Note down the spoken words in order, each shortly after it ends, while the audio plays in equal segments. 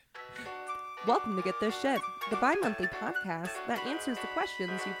Welcome to Get This Shit, the bi-monthly podcast that answers the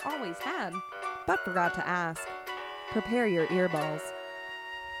questions you've always had, but forgot to ask. Prepare your earballs.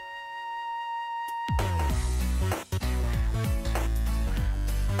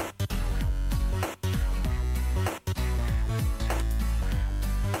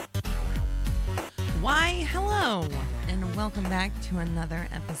 Why, hello, and welcome back to another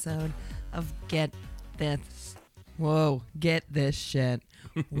episode of Get This. Whoa, Get This Shit.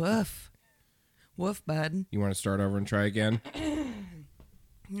 Woof. Woof, bud. You want to start over and try again?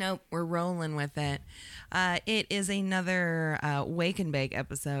 Nope, we're rolling with it. It is another Wake and Bake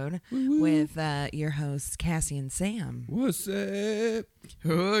episode with your hosts, Cassie and Sam. What's up?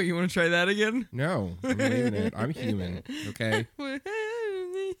 Oh, you want to try that again? No, I'm leaving it. I'm human, okay?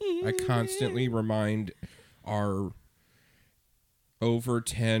 I constantly remind our over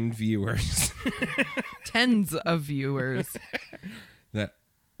 10 viewers Tens of viewers. that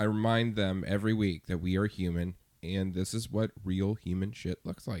I remind them every week that we are human and this is what real human shit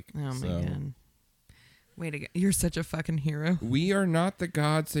looks like. Oh, my God. Way to go. You're such a fucking hero. We are not the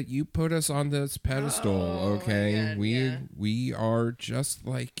gods that you put us on this pedestal, okay? my God, we are just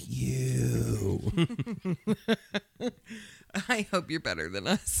like you. I hope you're better than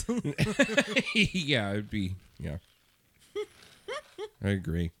us. Yeah, it'd be, yeah. I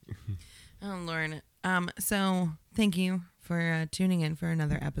agree. Oh, Lord. So thank you for tuning in for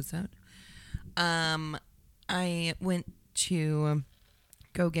another episode. I went to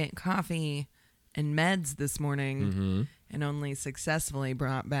go get coffee and meds this morning and only successfully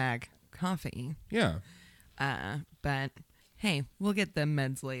brought back coffee. Yeah. But hey, we'll get them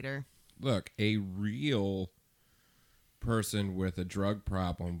meds later. Look, a real person with a drug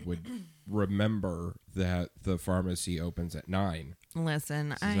problem would remember that the pharmacy opens at 9.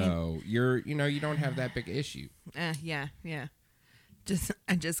 Listen, So you don't have that big issue. yeah.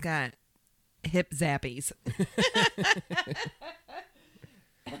 I just got hip zappies.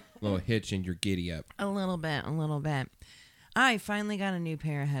 Little hitch and you're giddy up. A little bit. I finally got a new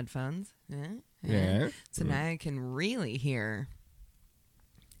pair of headphones. Yeah. So now I can really hear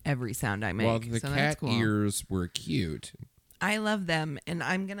every sound I make. Well, the so cat that's cool. ears were cute. I love them, and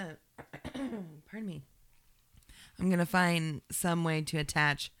I'm gonna pardon me. I'm gonna find some way to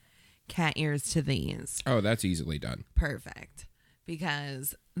attach cat ears to these. Oh, that's easily done. Perfect.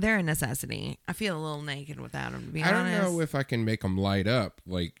 Because they're a necessity. I feel a little naked without them, to be honest. I don't know if I can make them light up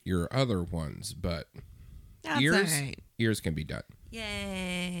like your other ones, but That's ears, all right. ears can be done.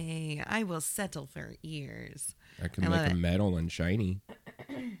 Yay. I will settle for ears. I can I make love them it. metal and shiny.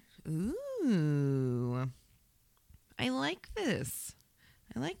 Ooh. I like this.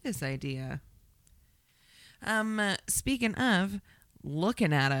 I like this idea. Speaking of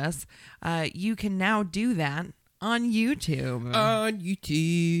looking at us, you can now do that on YouTube. On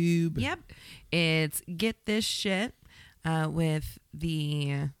YouTube. Yep. It's Get This Shit with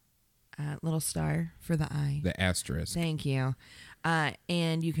the little star for the eye. The asterisk. Thank you.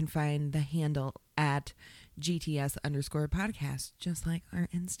 And you can find the handle at GTS_podcast, just like our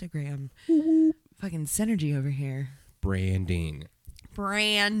Instagram. Fucking synergy over here. Branding.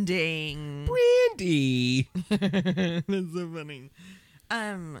 Branding. Brandy. That's so funny.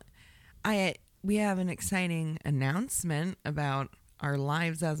 We have an exciting announcement about our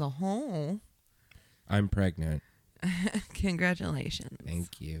lives as a whole. I'm pregnant. Congratulations.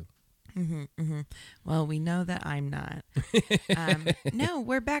 Thank you. Well, we know that I'm not. No,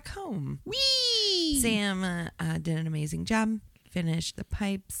 we're back home. Whee! Sam did an amazing job, finished the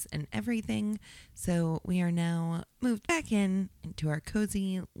pipes and everything. So we are now moved back into our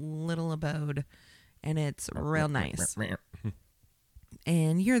cozy little abode, and it's real nice.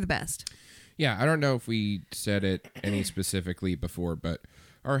 And you're the best. Yeah, I don't know if we said it any specifically before, but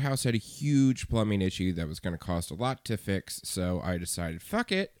our house had a huge plumbing issue that was going to cost a lot to fix. So I decided,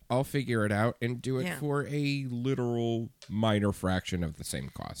 fuck it, I'll figure it out and do it for a literal minor fraction of the same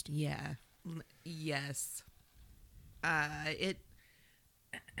cost. Yeah. Yes. Damn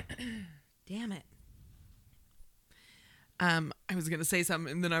it. I was gonna say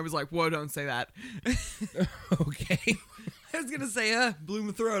something, and then I was like, "Whoa, don't say that." Okay. I was gonna say, blew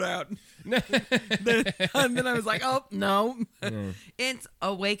my throat out. And then I was like, "Oh no!" It's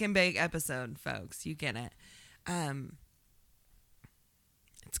a Wake and Bake episode, folks. You get it.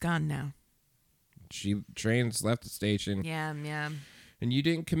 It's gone now. Trains left the station. Yeah. And you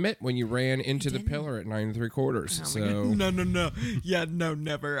didn't commit when you ran into the pillar at 9 3/4. Oh So no. Yeah, no,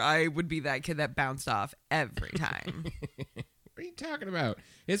 never. I would be that kid that bounced off every time. What are you talking about?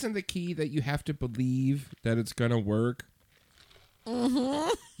 Isn't the key that you have to believe that it's going to work?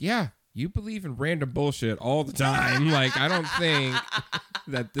 Yeah, you believe in random bullshit all the time. Like, I don't think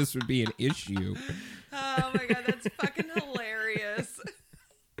that this would be an issue. Oh my god, that's fucking hilarious.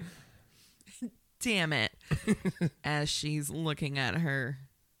 Damn it. As she's looking at her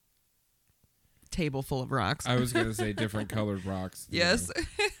table full of rocks. I was going to say different colored rocks. Yes.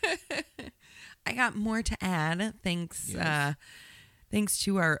 I got more to add. Thanks. Yes. Thanks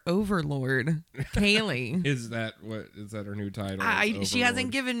to our overlord, Kaylee. Is that her new title? She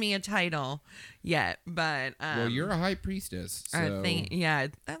hasn't given me a title yet, but well, you're a high priestess. So I think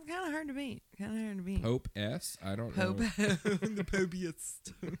that's kind of hard to beat. Pope S. I don't Pope, know. the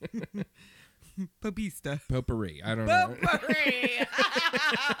Popiest, Popista, Potpourri. I don't know. Potpourri.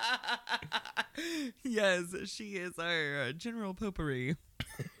 Yes, she is our General Potpourri.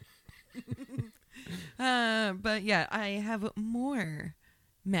 But yeah, I have more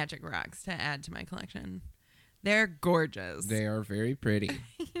magic rocks to add to my collection. They're gorgeous. They are very pretty.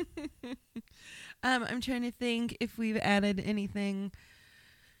 I'm trying to think if we've added anything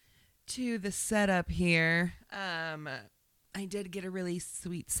to the setup here. I did get a really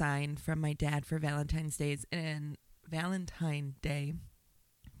sweet sign from my dad for Valentine's Day.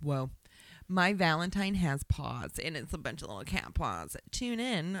 Whoa. My Valentine has paws, and it's a bunch of little cat paws. Tune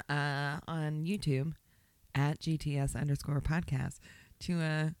in on YouTube at GTS_podcast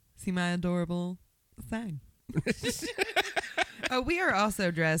to see my adorable sign. We are also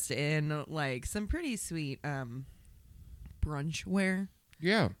dressed in like some pretty sweet brunch wear.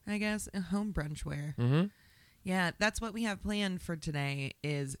 Yeah. I guess home brunch wear. Mm-hmm. Yeah, that's what we have planned for today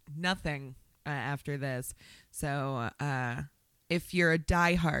is nothing after this. So if you're a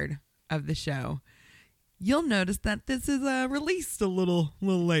diehard of the show, you'll notice that this is released a little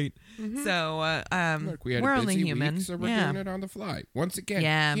late. Mm-hmm. So Look, we had we're a only busy human. week, so we're doing it on the fly. Once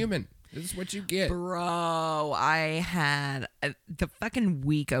again, human. This is what you get. Bro, I had the fucking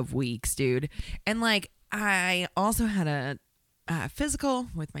week of weeks, dude. And like I also had a physical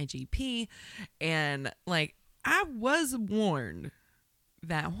with my GP, and like I was warned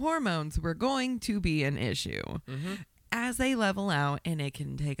that hormones were going to be an issue. Mm-hmm. As they level out, and it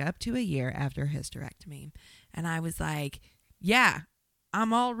can take up to a year after hysterectomy. And I was like, yeah,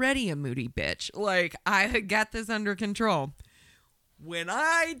 I'm already a moody bitch. Like, I got this under control. When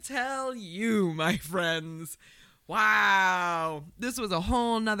I tell you, my friends, wow, this was a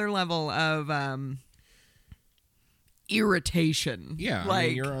whole nother level of irritation. Yeah, like, I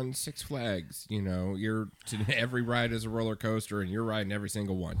mean, you're on Six Flags. You know, every ride is a roller coaster, and you're riding every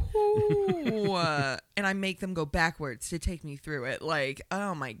single one. Ooh, and I make them go backwards to take me through it. Like,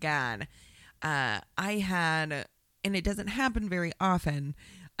 oh my god, I had, and it doesn't happen very often.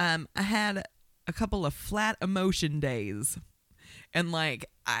 I had a couple of flat emotion days. And like,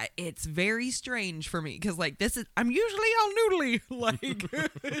 it's very strange for me because like I'm usually all noodly, like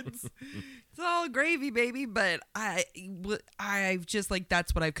it's all gravy, baby. But I've just like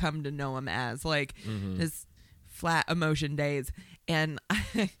that's what I've come to know him as, like just flat emotion days. And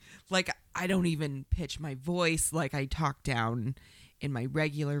I don't even pitch my voice, like I talk down in my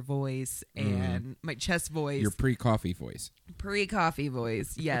regular voice and my chest voice. Your pre-coffee voice. Pre-coffee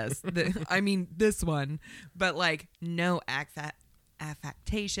voice, yes. I mean this one, but like no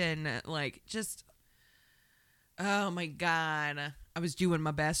affectation, like just oh my god, I was doing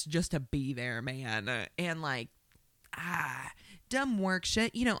my best just to be there, man. And like dumb work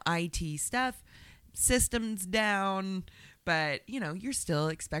shit, IT stuff, systems down, but you're still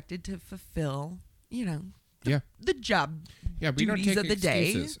expected to fulfill the job we don't duties take of the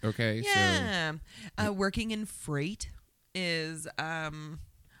excuses, day. Okay, so working in freight is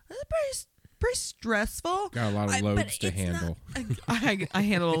pretty stressful. Got a lot of loads to handle. I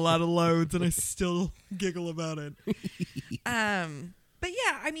handle a lot of loads, and I still giggle about it. But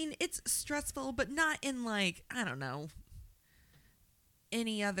yeah, I mean, it's stressful, but not in like, I don't know,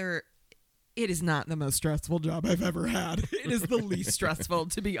 any other. It is not the most stressful job I've ever had. It is the least stressful,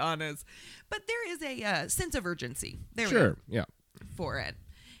 to be honest. But there is a sense of urgency. For it.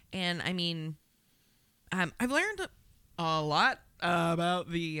 And I mean, I've learned a lot about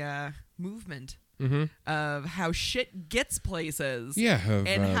the movement of how shit gets places. Yeah, of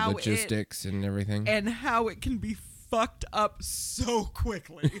and how logistics and everything. And how it can be fucked up so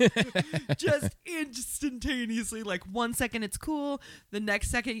quickly. Just instantaneously. Like 1 second it's cool. The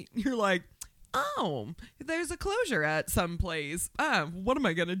next second you're like, oh, there's a closure at some place. What am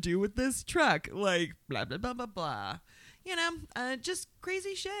I going to do with this truck? Like, blah, blah, blah, blah, blah. Just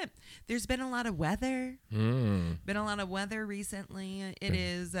crazy shit. There's been a lot of weather. Been a lot of weather recently. It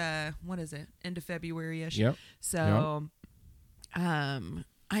is, what is it? End of February-ish. Yep. So, I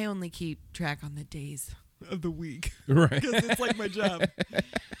only keep track on the days of the week. Right. Because it's like my job.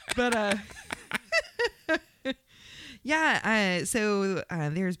 But, Yeah, so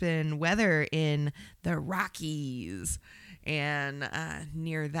there's been weather in the Rockies and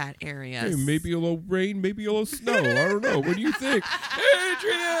near that area. Hey, maybe a little rain, maybe a little snow. I don't know. What do you think?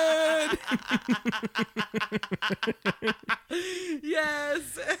 Adrian!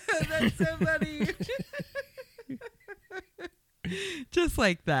 Yes, that's so funny. Just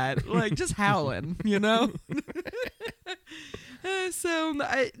like that, like just howling, you know.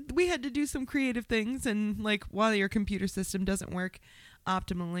 We had to do some creative things, and like while your computer system doesn't work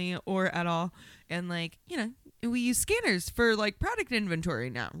optimally or at all, and like, you know, we use scanners for like product inventory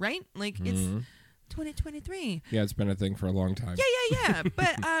now, right? Like it's 2023. Yeah, it's been a thing for a long time. Yeah.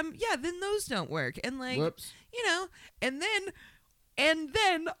 But yeah, then those don't work, and like, Whoops. you know, and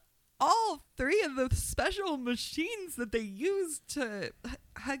then all three of the special machines that they use to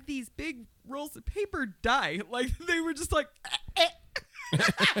hug these big rolls of paper die. Like they were just like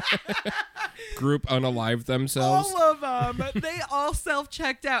Group unalive themselves. all of them. They all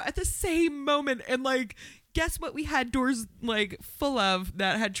self-checked out at the same moment, and like, guess what? We had doors like full of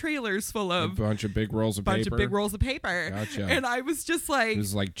that had trailers full A of bunch of big rolls of paper. of big rolls of paper. Gotcha. And I was just like, It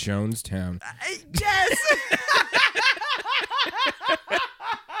was like Jonestown. yes.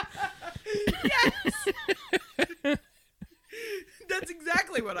 That's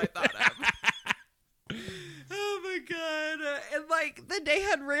exactly what I thought of. Oh my god. And like the day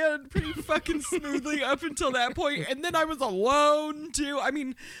had ran pretty fucking smoothly up until that point, and then I was alone too. I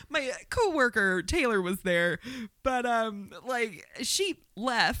mean, my coworker Taylor was there, but like she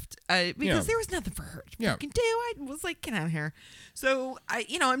left because there was nothing for her to fucking do. I was like, get out of here. So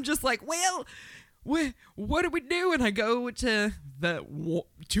I'm just like, well, what do we do? And I go to the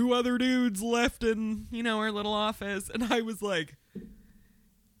two other dudes left in, our little office. And I was like,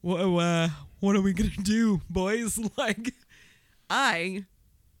 whoa, what are we going to do, boys? Like, I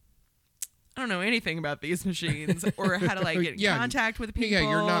don't know anything about these machines or how to like get in contact with people. Yeah,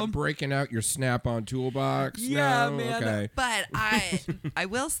 you're not breaking out your Snap-on toolbox. Yeah, no? man. Okay. But I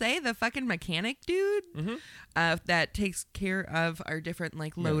will say the fucking mechanic dude that takes care of our different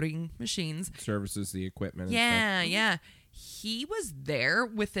like loading machines. Services the equipment. And Yeah, stuff. yeah. He was there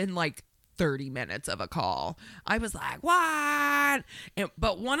within like 30 minutes of a call. I was like, what?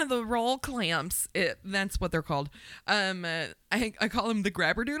 But one of the roll clamps, that's what they're called. I call them the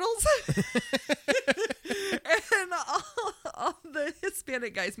grabber doodles. And all the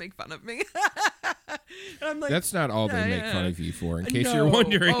Hispanic guys make fun of me. And I'm like, That's not all they make fun of you for, in case you're No.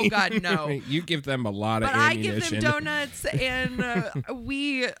 wondering. Oh, God, no. You give them a lot of but I ammunition. give them donuts and I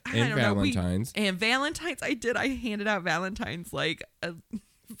don't Valentines. know. And Valentines. I handed out Valentines like a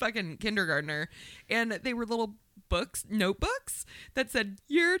fucking kindergartner, and they were little notebooks that said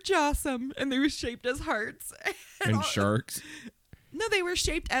 "You're Jossum," and they were shaped as hearts And sharks. No, they were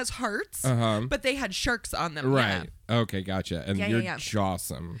shaped as hearts, but they had sharks on them. Right. Okay, gotcha. And you're yeah.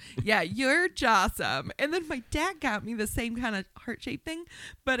 Jossum. Yeah, you're Jossum. And then my dad got me the same kind of heart-shaped thing,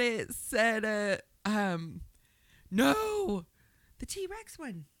 but it said, no, the T-Rex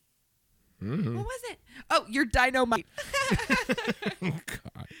one. Mm-hmm. What was it? Oh, you're Dynamite.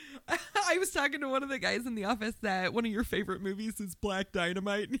 God. I was talking to one of the guys in the office that one of your favorite movies is Black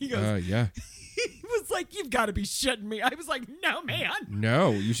Dynamite, and he goes, Yeah. he was like, you've got to be shitting me. I was like, no, man.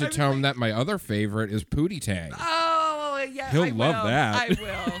 No, you should tell him that my other favorite is Pootie Tang. Oh, yeah. He'll I love will.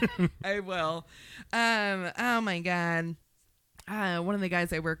 that. I will. Oh, my God. One of the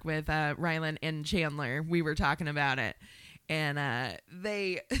guys I work with, Rylan and Chandler, we were talking about it, and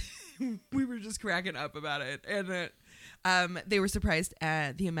we were just cracking up about it, and they were surprised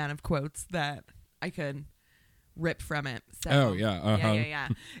at the amount of quotes that I could rip from it. So, Oh, yeah. Yeah.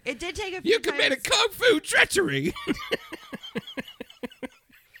 It did take a few You committed kung fu treachery.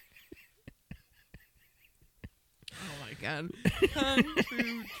 Oh, my God. Kung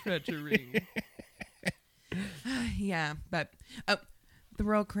fu treachery. Yeah, but the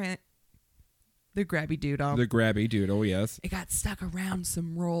the grabby doodle. The grabby doodle, yes. It got stuck around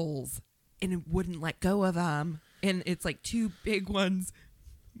some rolls, and it wouldn't let go of them. And it's like two big ones.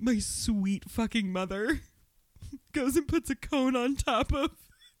 My sweet fucking mother goes and puts a cone on top of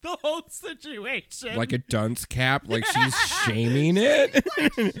the whole situation. Like a dunce cap, like she's shaming it.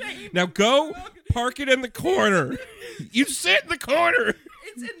 Now go park it in the corner. You sit in the corner.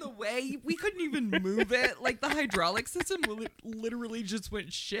 It's in the way. We couldn't even move it. Like the hydraulic system literally just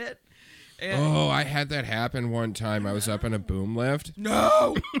went shit. And Oh, I had that happen one time. I was up in a boom lift.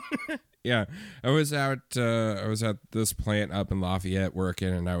 no. Yeah, I was at this plant up in Lafayette working,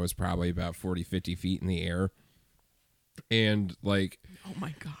 and I was probably about 40, 50 feet in the air. And like, Oh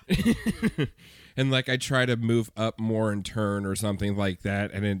my God. and like I try to move up more and turn or something like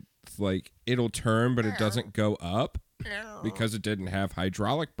that, and it's like it'll turn, but it doesn't go up. because it didn't have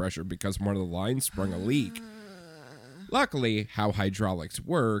hydraulic pressure because one of the lines sprung a leak. Luckily, how hydraulics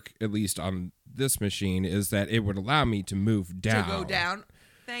work, at least on this machine, is that it would allow me to move down. To go down.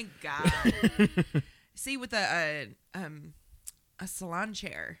 Thank God. See, with a salon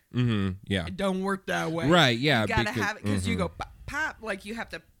chair, Yeah. it don't work that way. Right, yeah. You gotta have it because you go pop, like you have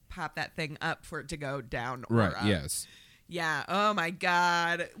to pop that thing up for it to go down or Right, up. yes. Yeah. Oh my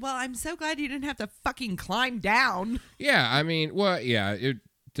God. Well, I'm so glad you didn't have to fucking climb down. Yeah, I mean, well, yeah,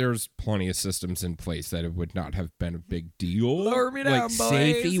 there's plenty of systems in place that it would not have been a big deal. Lower me down, like boys.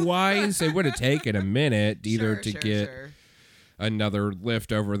 safety-wise, it would have taken a minute either Sure, to sure, get sure. another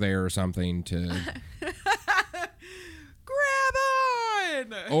lift over there or something to... Grab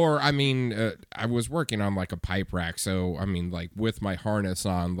on. Or, I mean, I was working on, like, a pipe rack, so, I mean, like, with my harness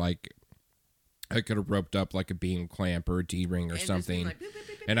on, like, I could have roped up, like, a beam clamp or a D-ring or And just something, been like, beep, beep,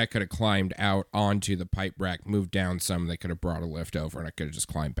 beep, beep. and I could have climbed out onto the pipe rack, moved down some, they could have brought a lift over, and I could have just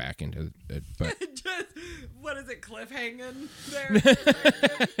climbed back into it, but... Just, what is it, cliffhanging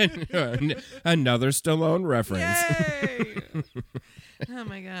there? Another Stallone reference. Yay! Oh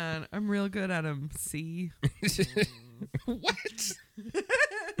my God, I'm real good at them. See? What?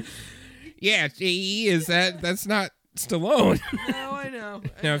 Yeah, he is that's not Stallone. No, I know.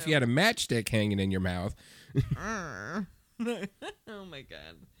 Now, if you had a matchstick hanging in your mouth, Oh my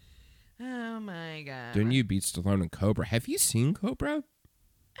God. Oh my God. didn't you beat Stallone in Cobra? Have you seen Cobra?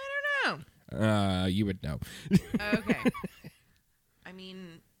 I don't know. You would know. Okay. I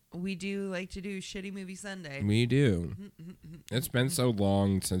mean, we do like to do Shitty Movie Sunday. We do. It's been so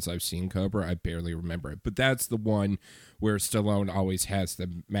long since I've seen Cobra, I barely remember it. But that's the one where Stallone always has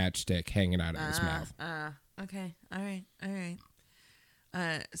the matchstick hanging out of his mouth. Okay. All right.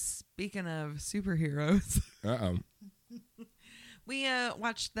 Speaking of superheroes, Uh-oh. we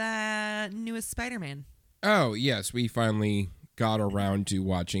watched the newest Spider-Man. Oh, yes, we finally got around to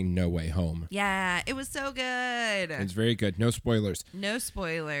watching No Way Home. Yeah, it was so good. It's very good. No spoilers. No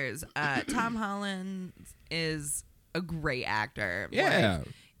spoilers. Tom Holland is a great actor. Yeah.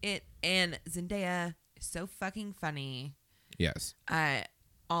 Like, and Zendaya is so fucking funny. Yes.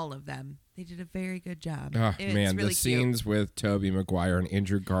 All of them. They did a very good job. Oh, It's man, really the scenes with Tobey Maguire and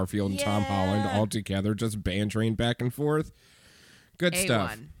Andrew Garfield and Tom Holland all together just bantering back and forth. Good cute.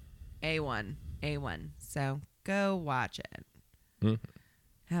 stuff. A1. So go watch it.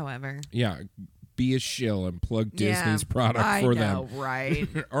 However. Yeah, be a shill and plug Disney's product I for know, them. right?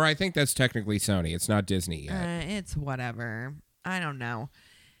 Or I think that's technically Sony. It's not Disney yet. It's whatever. I don't know.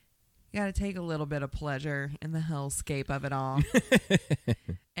 You got to take a little bit of pleasure in the hellscape of it all.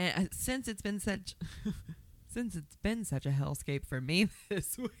 And since it's been such a hellscape for me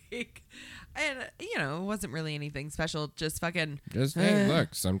this week, and it wasn't really anything special. Just fucking. Just hey,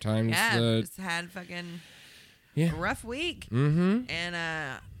 look. Sometimes. Just had fucking a rough week, and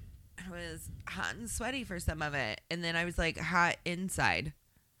I was hot and sweaty for some of it, and then I was like hot inside,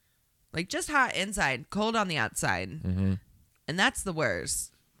 like just hot inside, cold on the outside, and that's the worst.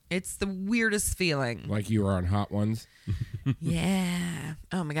 It's the weirdest feeling. Like you were on Hot Ones. Yeah.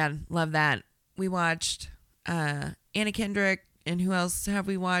 Oh my God, love that. We watched Anna Kendrick, and who else have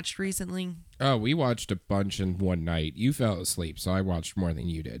we watched recently? Oh, we watched a bunch in one night. You fell asleep, so I watched more than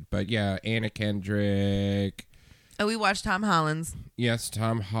you did. But yeah, Anna Kendrick. Oh, we watched Tom Holland's. Yes,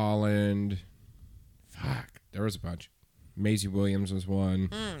 Tom Holland. Fuck, there was a bunch. Maisie Williams was one.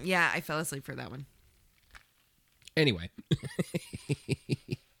 Yeah, I fell asleep for that one. Anyway.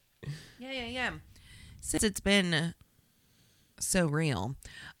 Yeah. Since it's been so real,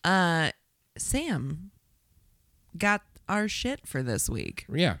 Sam got our shit for this week.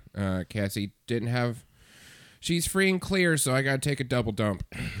 Yeah, Cassie didn't have... She's free and clear, so I gotta take a double dump.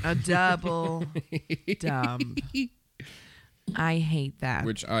 A double dump. I hate that.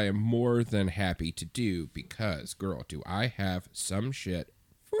 Which I am more than happy to do because, girl, do I have some shit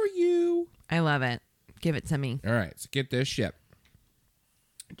for you. I love it. Give it to me. All right, so get this shit.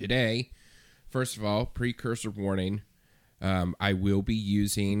 Today, first of all, precursor warning, I will be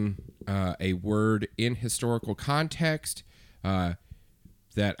using a word in historical context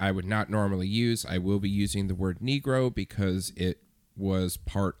that I would not normally use. I will be using the word Negro because it was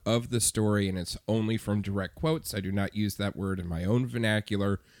part of the story and it's only from direct quotes. I do not use that word in my own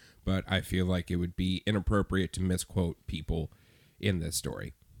vernacular, but I feel like it would be inappropriate to misquote people in this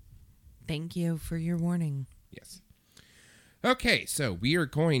story. Thank you for your warning. Yes. Okay, so we are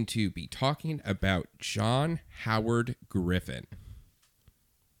going to be talking about John Howard Griffin.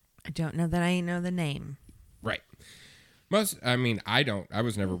 I don't know that I know the name. Right. I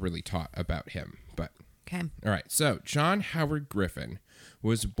was never really taught about him, but. Okay. All right, so John Howard Griffin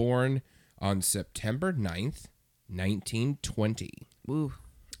was born on September 9th, 1920 Ooh.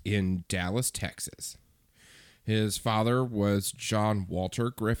 in Dallas, Texas. His father was John Walter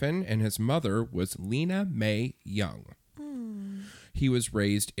Griffin, and his mother was Lena Mae Young. He was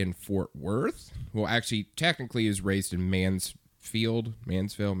raised in Fort Worth. Well, actually, technically, he was raised in Mansfield,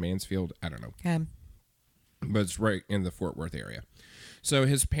 I don't know. Okay. But it's right in the Fort Worth area. So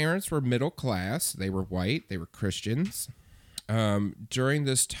his parents were middle class. They were white. They were Christians. During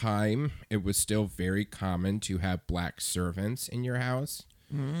this time, it was still very common to have black servants in your house.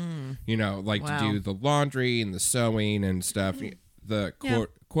 You know, like Wow. to do the laundry and the sewing and stuff. The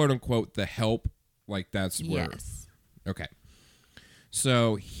quote unquote, the help, like that's where. Yes. Okay.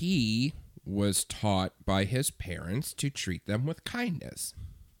 So he was taught by his parents to treat them with kindness.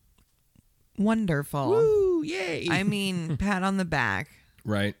 Wonderful. Woo, yay. I mean, pat on the back.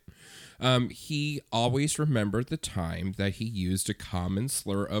 Right. He always remembered the time that he used a common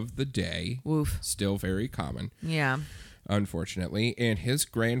slur of the day. Woof. Still very common, Yeah. unfortunately. And his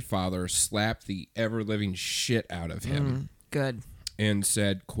grandfather slapped the ever-living shit out of him Good. and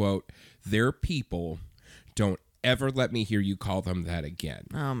said, quote, "Their people, don't ever let me hear you call them that again."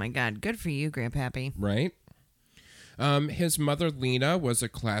 Oh my God. Good for you, Grandpappy. Right? His mother, Lena, was a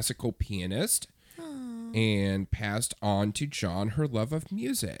classical pianist and passed on to John her love of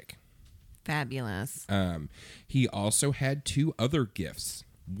music. Fabulous. He also had two other gifts.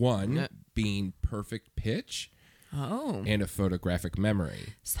 One being perfect pitch Oh. and a photographic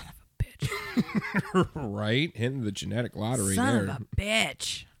memory. Son of a bitch. Right? Hitting the genetic lottery Son there. of a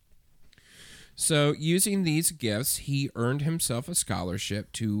bitch. So, using these gifts, he earned himself a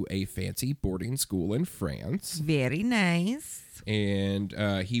scholarship to a fancy boarding school in France. Very nice. And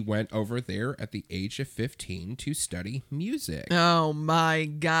he went over there at the age of 15 to study music. Oh my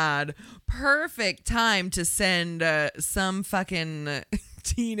God. Perfect time to send some fucking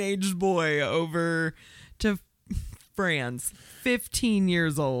teenage boy over to France. 15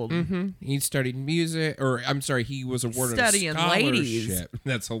 years old. He studied music, or I'm sorry, he was awarded Studying a scholarship. ladies.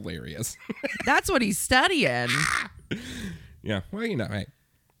 That's hilarious. That's what he's studying. Yeah, well, you know,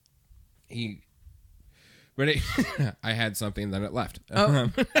 hey, I had something, then it left. Oh,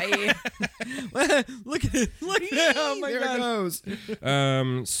 look at it. Look at it. Oh my there God. it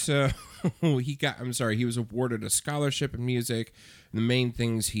goes. So he was awarded a scholarship in music. The main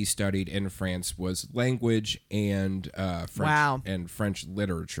things he studied in France was language and French Wow. and French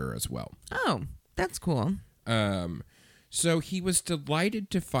literature as well. Oh, that's cool. So he was delighted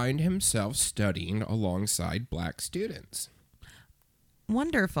to find himself studying alongside black students.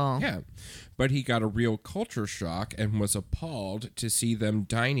 Wonderful. Yeah, but he got a real culture shock and was appalled to see them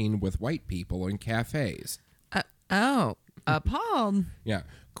dining with white people in cafes. Appalled. Yeah,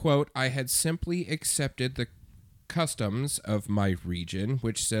 quote, "I had simply accepted the customs of my region,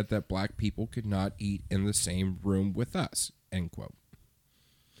 which said that black people could not eat in the same room with us," end quote.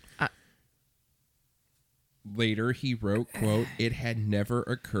 Later, he wrote, quote, "It had never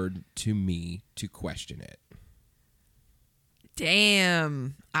occurred to me to question it."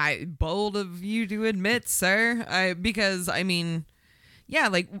 Damn. Bold of you to admit, sir. Because I mean, yeah,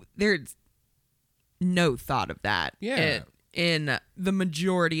 like there's no thought of that. Yeah. In the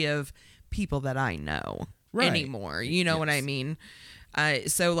majority of people that I know Right. anymore. You know what I Yes. mean?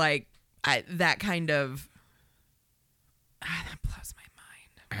 So like that kind of that blows my mind.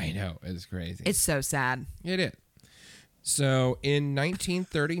 I know, it's crazy. It's so sad. It is. So in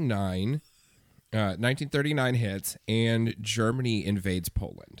 1939 hits, and Germany invades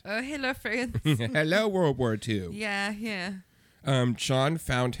Poland. Hello, friends. Hello, World War II. Yeah. John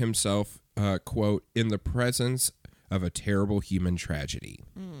found himself, quote, "in the presence of a terrible human tragedy."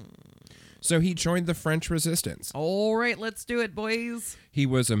 So he joined the French resistance. All right, let's do it, boys. He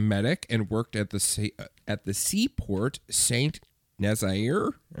was a medic and worked at the seaport Saint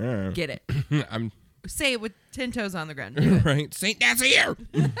Nazaire. Get it. I'm Say it with 10 toes on the ground. Do it. right, Saint Nazaire.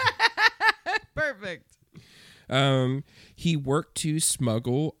 Perfect. He worked to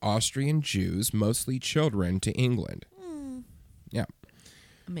smuggle Austrian Jews, mostly children, to England. Yeah.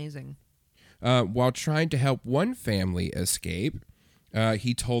 Amazing. While trying to help one family escape,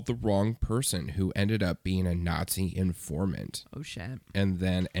 he told the wrong person, who ended up being a Nazi informant, Oh, shit. and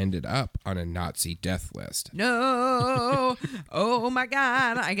then ended up on a Nazi death list. No. Oh, my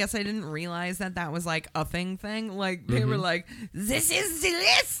God. I guess I didn't realize that was like a thing. Like, they were like, this is the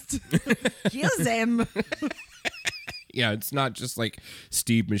list. Kill them. Yeah, it's not just like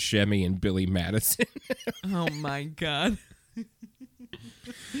Steve Buscemi and Billy Madison. Oh, my God.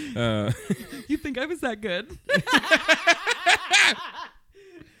 You think I was that good?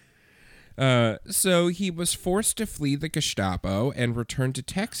 So he was forced to flee the Gestapo and returned to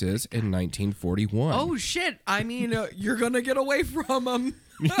Texas in 1941. Oh, shit. I mean, you're going to get away from them.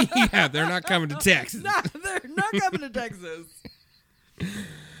 Yeah, they're not coming to Texas. No, they're not coming to Texas.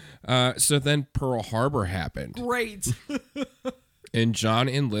 So then Pearl Harbor happened, Great. and John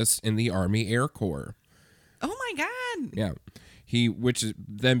enlists in the Army Air Corps. Oh, my God. Yeah.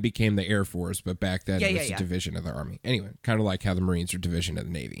 Then became the Air Force, but back then it was a yeah. division of the Army. Anyway, kind of like how the Marines are division of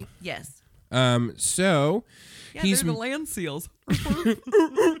the Navy. Yes. So Yeah, he's they're the land seals.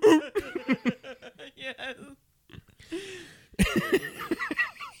 Yes.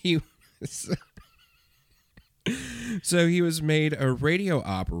 he so he was made a radio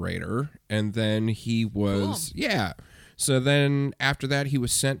operator, and then he was So then after that, he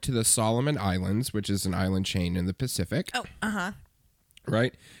was sent to the Solomon Islands, which is an island chain in the Pacific. Oh, uh-huh.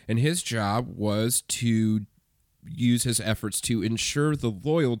 Right? And his job was to use his efforts to ensure the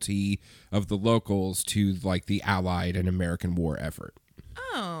loyalty of the locals to like the Allied and American war effort.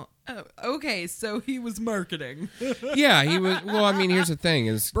 Oh, okay. So he was marketing. Yeah, he was. Well, I mean, here's the thing: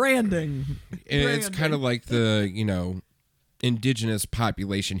 is Branding. it's kind of like the indigenous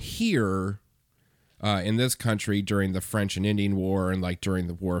population here in this country during the French and Indian War and like during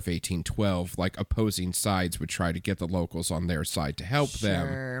the War of 1812, like opposing sides would try to get the locals on their side to help them.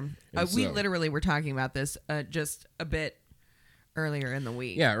 Sure. And We so- literally were talking about this just a bit earlier in the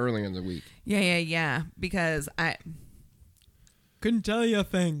week. Yeah, early in the week. Yeah. Because I couldn't tell you a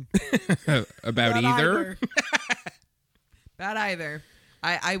thing About either. About either.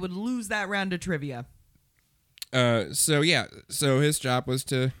 I would lose that round of trivia. So his job was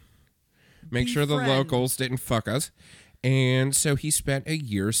to make sure the Befriend. locals didn't fuck us. And so he spent a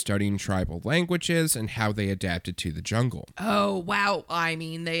year studying tribal languages and how they adapted to the jungle. Oh, wow. I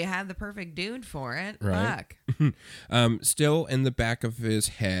mean, they had the perfect dude for it. Right. Fuck. Still in the back of his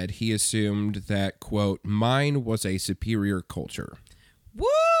head, he assumed that, quote, mine was a superior culture. Woo!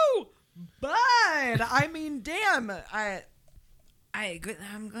 But I mean, damn.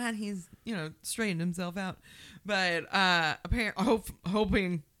 I'm glad he's straightened himself out. But apparently,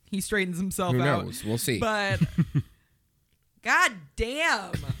 hoping he straightens himself Who out. knows? We'll see. But god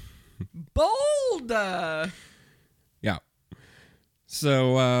damn, bold. Yeah.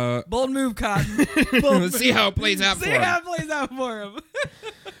 So Bold move, Cotton. let's see how it plays out for See him. how it plays out for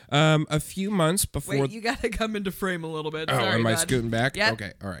him. A few months before. Wait, you gotta come into frame a little bit. Oh, Sorry, am I bud. scooting back? Yep.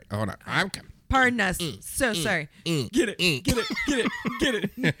 Okay. All right. Hold on. I'm coming. Pardon us. So sorry. Get it.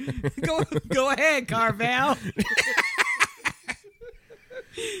 Go ahead, Carvel.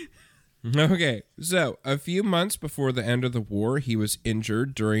 Okay, so a few months before the end of the war, he was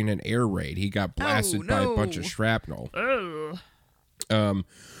injured during an air raid. He got blasted by a bunch of shrapnel. Oh.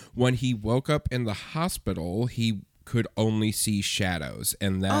 When he woke up in the hospital, he could only see shadows,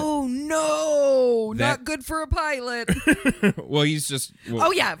 and that. Oh no! That- Not good for a pilot. Well, he's just. Well,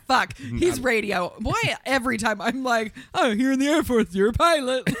 Oh yeah, fuck. He's radio. Why every time I'm like, oh, here in the Air Force, you're a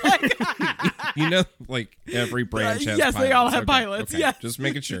pilot. Like, you know, like every branch has. yes, they all pilots. have Okay, pilots, okay, yes. just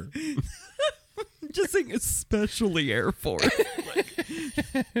making sure. just saying, especially Air Force.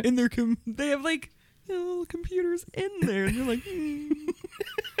 Like, in their they have like little computers in there, and you're like.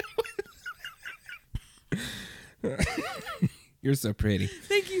 You're so pretty.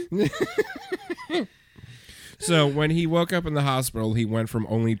 Thank you. So when he woke up in the hospital, he went from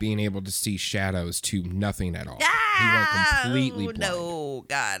only being able to see shadows to nothing at all. He went completely blind. No,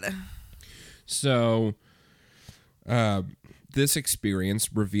 God. So this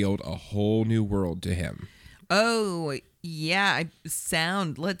experience revealed a whole new world to him. Oh, yeah.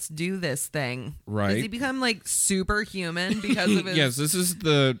 Let's do this thing. Right. Does he become like superhuman because of his. Yes, this is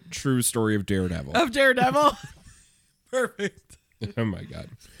the true story of Daredevil. Of Daredevil? Perfect. Oh my God.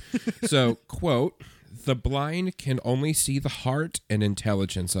 So, quote, the blind can only see the heart and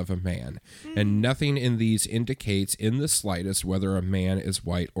intelligence of a man, and nothing in these indicates in the slightest whether a man is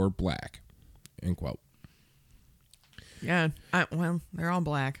white or black. End quote. Yeah. Well, they're all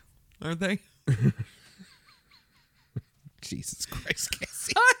black, aren't they? Jesus Christ,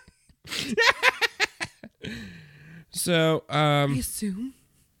 Cassie. So, I assume.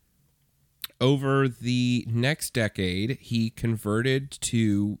 over the next decade, he converted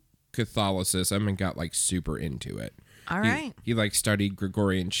to Catholicism and got like super into it. All right. He like studied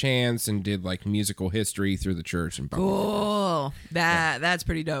Gregorian chants and did like musical history through the church and blah, blah, blah. Cool. That's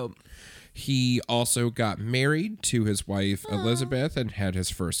pretty dope. He also got married to his wife Elizabeth and had his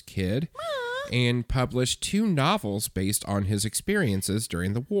first kid, and published 2 novels based on his experiences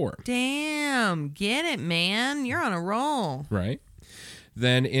during the war. Damn. Get it, man. You're on a roll. Right?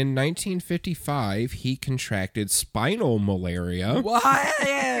 Then in 1955, he contracted spinal malaria. What?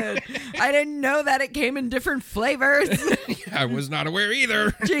 I didn't know that it came in different flavors. I was not aware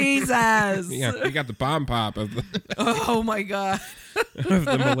either. Jesus. Yeah, we got the bomb pop of the, Oh my God. of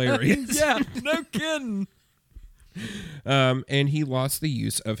the malaria. Yeah, no kidding. And he lost the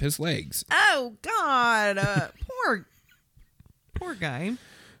use of his legs. Oh God. Poor guy.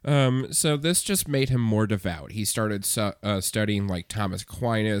 So this just made him more devout. He started studying like Thomas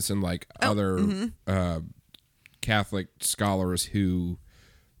Aquinas and like other Catholic scholars who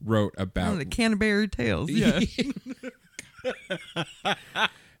wrote about the Canterbury Tales. Yeah.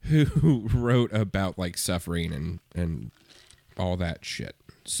 who wrote about like suffering and all that shit.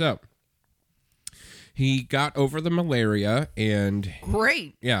 So he got over the malaria and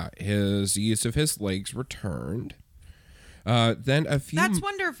Great. yeah, his use of his legs returned. Then a few That's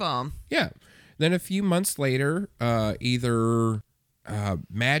wonderful. yeah. Then a few months later, either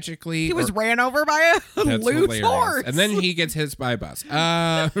magically He was or- ran over by a that's loose hilarious. horse. And then he gets hit by a bus.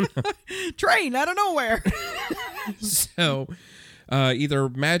 Train out of nowhere. So either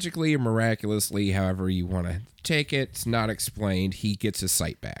magically or miraculously, however you want to take it, it's not explained. He gets his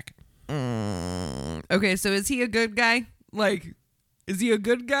sight back. Okay, so is he a good guy? Like, is he a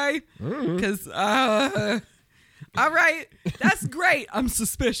good guy? Because, all right, that's great. I'm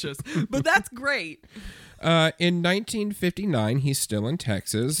suspicious, but that's great. In 1959, he's still in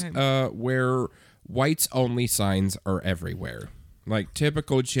Texas, where whites only signs are everywhere. Like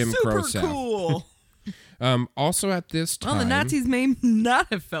typical Jim Crow Super South. cool. Also at this time... Well, the Nazis may not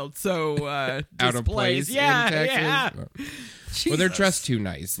have felt so out of place Yeah, in Texas. yeah. Well, they're Jesus. dressed too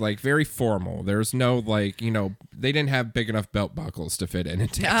nice, like very formal. There's no like, they didn't have big enough belt buckles to fit in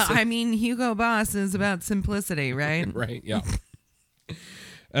Texas. I mean, Hugo Boss is about simplicity, right? Right, yeah.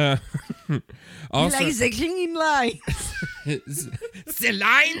 Also, Like a clean line. the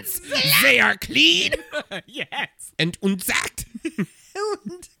lines, they are clean Yes. and unsagt.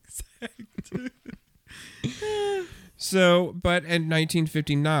 So, but in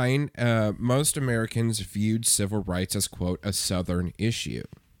 1959, most Americans viewed civil rights as, quote, a Southern issue,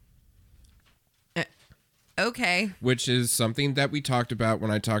 Okay. which is something that we talked about when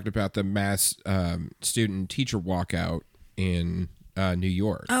I talked about the mass student-teacher walkout in New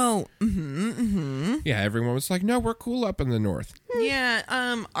York. Oh, Yeah, everyone was like, no, we're cool up in the North. yeah.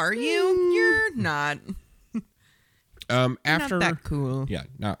 Are you? You're not. After Not that cool. Yeah,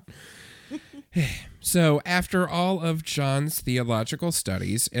 not. So, after all of John's theological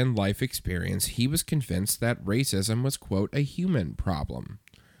studies and life experience, he was convinced that racism was, quote, a human problem.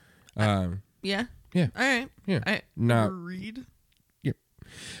 Yeah. Yeah. All right. Yeah. Not, Read.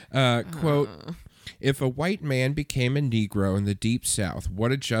 quote, if a white man became a Negro in the Deep South,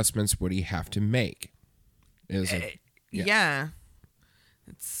 what adjustments would he have to make? Yeah.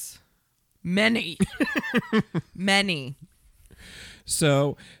 It's many. Many.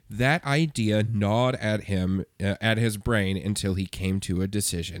 So that idea gnawed at him, at his brain, until he came to a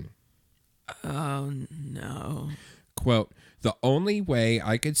decision. Oh, no. Quote, the only way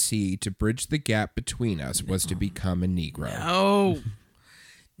I could see to bridge the gap between us was to become a Negro. No.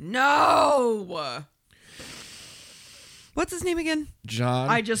 No. What's his name again? John.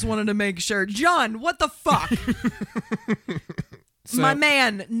 I just wanted to make sure. John, what the fuck? So- My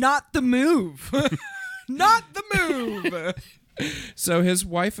man, not the move. Not the move. So his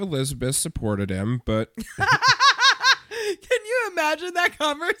wife Elizabeth supported him, but Can you imagine that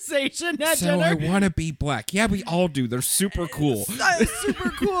conversation at so I dinner? want to be black. Yeah, we all do. They're super cool. Super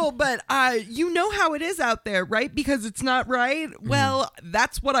cool, but you know how it is out there, right? Because it's not right. Well,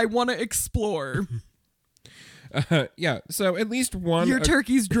 that's what I want to explore. Yeah, so at least one. Your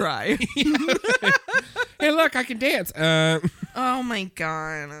turkey's dry. Hey, look, I can dance. Oh my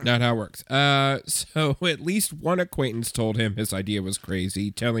god. Not how it works. So at least one acquaintance told him his idea was crazy,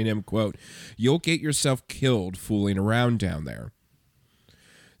 telling him, quote, you'll get yourself killed fooling around down there.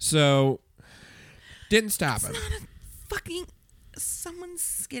 So didn't stop him. Fucking someone's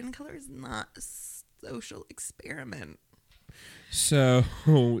skin color is not a social experiment. So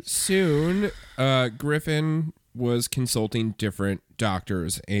soon, Griffin was consulting different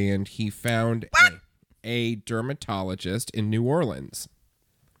doctors, and he found a dermatologist in New Orleans.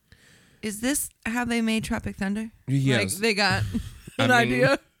 Is this how they made Tropic Thunder? Yes. Like they got I an mean-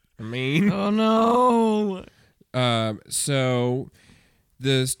 idea? Oh no. So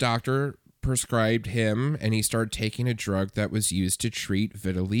this doctor prescribed him, and he started taking a drug that was used to treat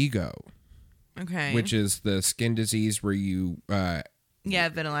vitiligo, Okay. which is the skin disease where you, yeah,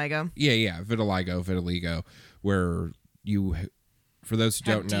 vitiligo. vitiligo, where you, for those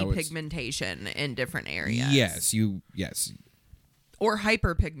who Have don't know, it's, depigmentation in different areas. yes. Or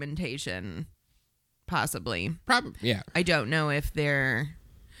hyperpigmentation, possibly. Probably, yeah. I don't know if they're...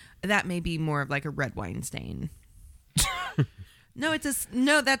 That may be more of like a red wine stain. No,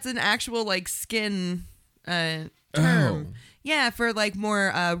 that's an actual like skin term. Oh. Yeah, for like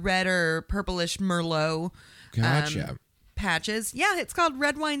more red or purplish Merlot Gotcha. patches. Yeah, it's called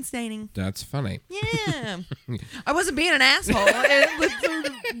red wine staining. That's funny. Yeah. I wasn't being an asshole. It was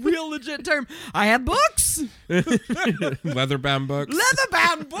a real legit term. I have books. Leather-bound books.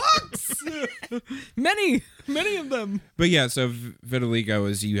 Leather-bound books. Many of them. But yeah, so vitiligo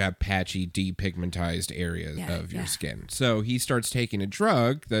is you have patchy, depigmentized areas of your skin. So he starts taking a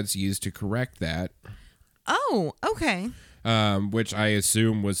drug that's used to correct that. Oh, okay. Which I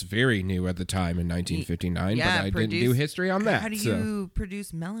assume was very new at the time in 1959, Yeah, but I didn't do history on that. How do you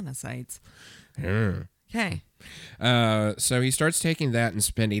produce melanocytes? So. Okay. So he starts taking that and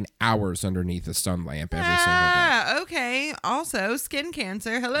spending hours underneath a sun lamp every single Okay. Also, skin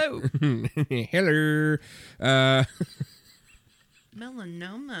cancer. Hello. day. Hello.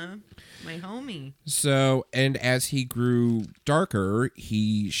 Melanoma. My homie. So, and as he grew darker,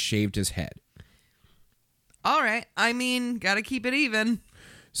 he shaved his head. All right. I mean, gotta keep it even.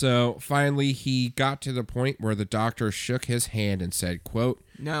 So finally, he got to the point where the doctor shook his hand and said, quote,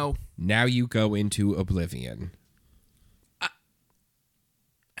 No. "Now you go into oblivion." I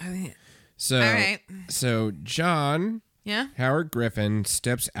mean, So, all right. so John Yeah. Howard Griffin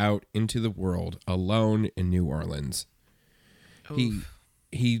steps out into the world alone in New Orleans.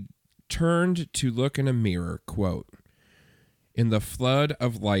 He turned to look in a mirror, quote, "In the flood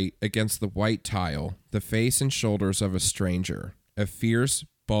of light against the white tile, the face and shoulders of a stranger, a fierce,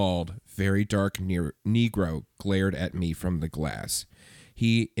 bald, very dark Negro glared at me from the glass.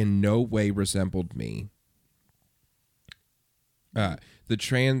 He in no way resembled me. The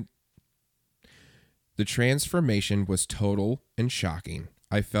transformation was total and shocking.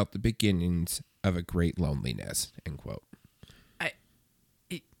 I felt the beginnings of a great loneliness," end quote.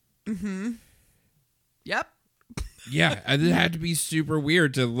 Yep. Yeah, it had to be super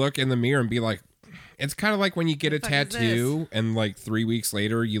weird to look in the mirror and be like, it's kind of like when you get a What the fuck is tattoo and like 3 weeks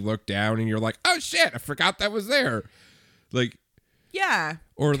later you look down and you're like, oh shit, I forgot that was there. Like, Yeah.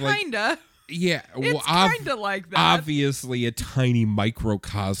 or like, Kinda. yeah, It's kinda like that. Obviously a tiny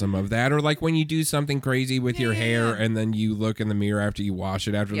microcosm of that. Or like when you do something crazy with your hair and then you look in the mirror after you wash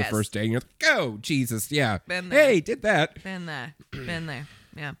it after the Yes. first day and you're like, oh, Jesus, yeah. Been there. Hey, did that. Been there.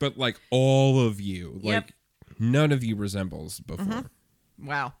 Yeah. But like all of you, like Yep. none of you resembles before.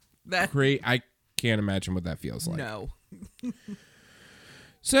 Wow. That. Great. I can't imagine what that feels like. No.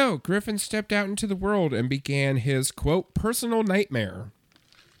 So Griffin stepped out into the world and began his, quote, personal nightmare.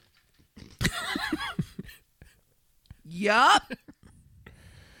 Yup.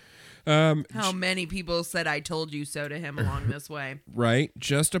 How many people said I told you so to him along this way? Right?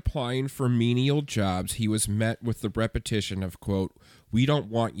 Just applying for menial jobs, he was met with the repetition of, quote, "We don't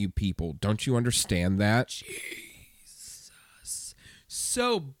want you people. Don't you understand that?" Jesus.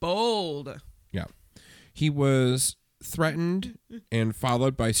 So bold. Yeah. He was threatened and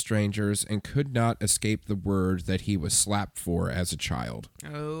followed by strangers and could not escape the word that he was slapped for as a child.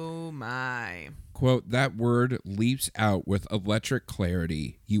 Oh my. Quote, "That word leaps out with electric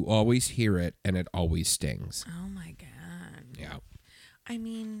clarity. You always hear it and it always stings." Oh my God. Yeah. I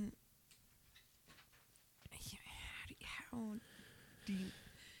mean,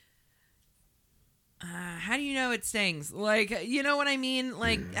 how do you know it stings? Like, you know what I mean?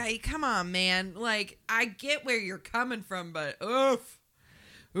 Like, come on, man. Like, I get where you're coming from, but oof.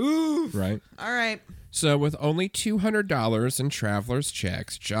 Right. All right. So with only $200 in traveler's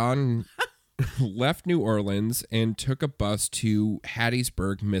checks, John left New Orleans and took a bus to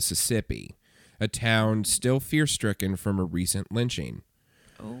Hattiesburg, Mississippi, a town still fear-stricken from a recent lynching.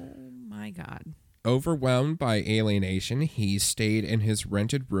 Oh my God. Overwhelmed by alienation, he stayed in his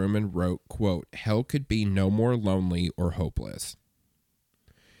rented room and wrote, quote, "Hell could be no more lonely or hopeless."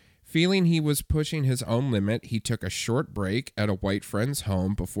 Feeling he was pushing his own limit, he took a short break at a white friend's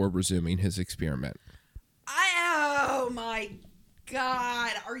home before resuming his experiment. Oh my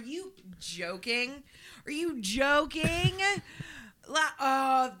God. Are you joking? Are you joking?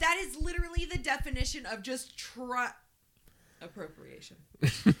 That is literally the definition of just appropriation.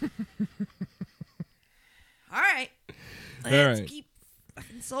 All right. Let's keep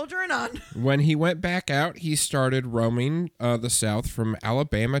fucking soldiering on. When he went back out, he started roaming the South from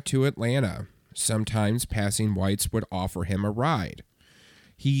Alabama to Atlanta. Sometimes passing whites would offer him a ride.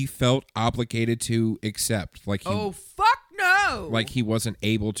 He felt obligated to accept, like fuck no! like he wasn't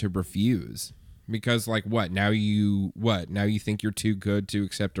able to refuse. Because like now you think you're too good to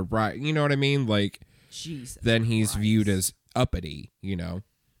accept a ride? You know what I mean? Like Jesus then he's Christ. viewed as uppity, you know.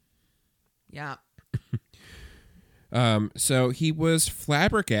 Yeah. So he was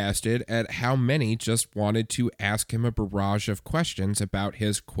flabbergasted at how many just wanted to ask him a barrage of questions about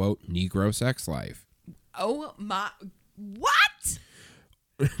his, quote, Negro sex life. Oh my, what?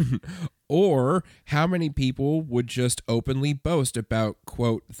 Or how many people would just openly boast about,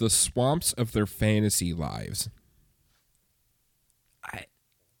 quote, the swamps of their fantasy lives.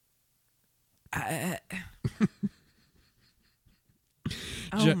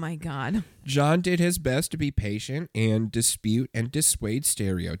 Oh my God. John did his best to be patient and dispute and dissuade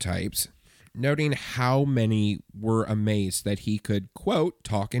stereotypes, noting how many were amazed that he could, quote,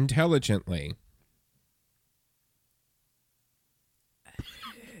 talk intelligently.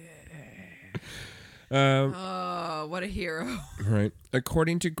 Oh, what a hero. Right.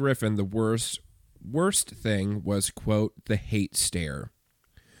 According to Griffin, the worst thing was, quote, the hate stare.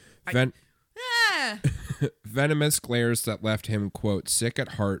 Venomous glares that left him, quote, sick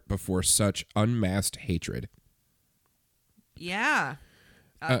at heart before such unmasked hatred. Yeah.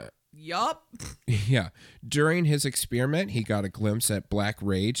 Yup. Yeah. During his experiment, he got a glimpse at black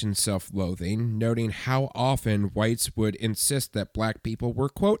rage and self-loathing, noting how often whites would insist that black people were,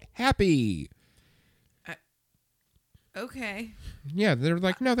 quote, happy. Okay. Yeah, they're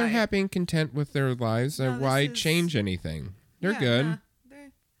like, no, they're happy and content with their lives. No, Why change anything? They're good.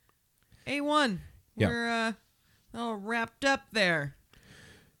 They're A1. Yeah. We're all wrapped up there.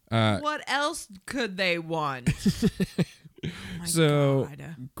 What else could they want? My So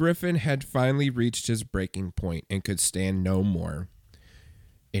God. Griffin had finally reached his breaking point and could stand no more.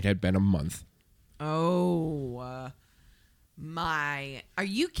 It had been a month. Oh, are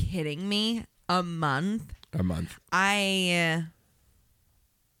you kidding me? A month? A month.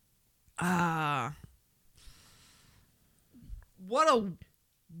 What a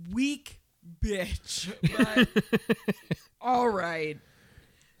weak bitch. But, all right.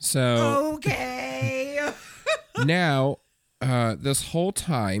 So Okay. now, this whole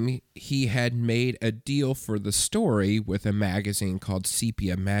time, he had made a deal for the story with a magazine called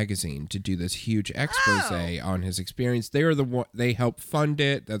Sepia Magazine to do this huge expose on his experience. They were the one, they helped fund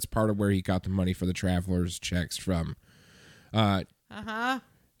it. That's part of where he got the money for the traveler's checks from.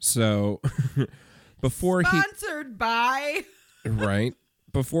 So before Sponsored by. Right.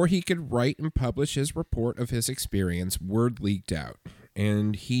 Before he could write and publish his report of his experience, word leaked out.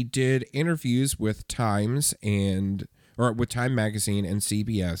 And he did interviews with Time Magazine and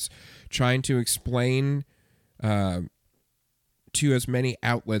CBS, trying to explain to as many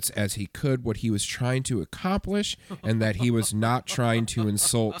outlets as he could what he was trying to accomplish and that he was not trying to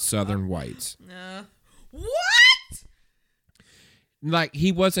insult Southern whites. What? Like,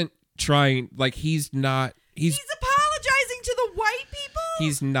 he wasn't trying, like, he's apologizing to the white people?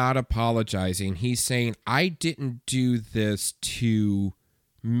 He's not apologizing. He's saying, I didn't do this to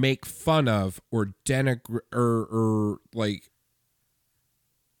make fun of or denigrate or like.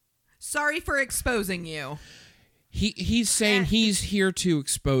 Sorry for exposing you. He's saying he's here to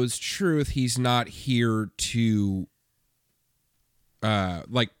expose truth. He's not here to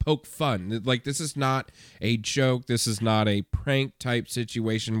like poke fun. Like, this is not a joke. This is not a prank type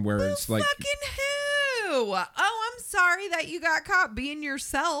situation where it's like fucking who? Oh, I'm sorry that you got caught being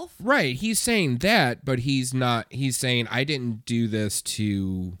yourself. Right. He's saying that, but he's not. He's saying, I didn't do this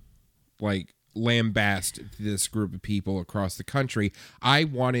to like lambast this group of people across the country. I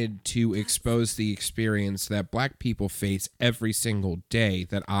wanted to expose the experience that black people face every single day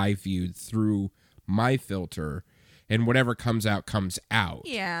that I viewed through my filter, and whatever comes out comes out.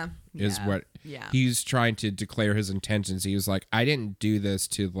 Yeah. Is what he's trying to declare his intentions. He was like, I didn't do this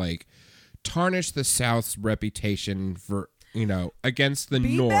to like tarnish the South's reputation for, you know, against the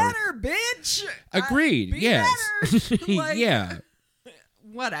Be North. better, bitch. Agreed. Yes. Better. Like, yeah.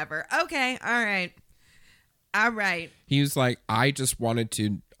 Whatever. Okay. All right. He was like, I just wanted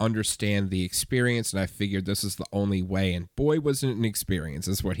to understand the experience, and I figured this is the only way. And boy, was it an experience,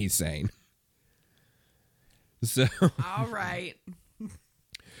 is what he's saying. So. All right.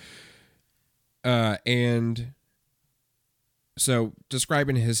 And so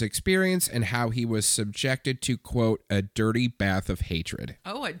describing his experience and how he was subjected to, quote, a dirty bath of hatred.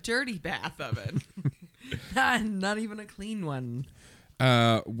 Oh, a dirty bath of it. Not even a clean one.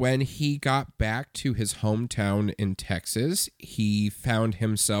 When he got back to his hometown in Texas, he found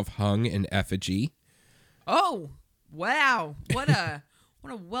himself hung in effigy. Oh, wow. What a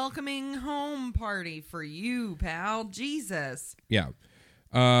welcoming home party for you, pal. Jesus. Yeah.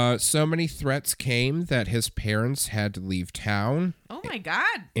 So many threats came that his parents had to leave town. Oh my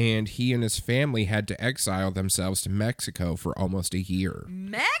God. And he and his family had to exile themselves to Mexico for almost a year.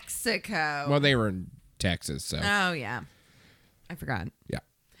 Mexico? Well, they were in Texas, so. Oh, yeah. I forgot. Yeah.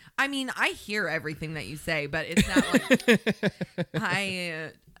 I mean, I hear everything that you say, but it's not like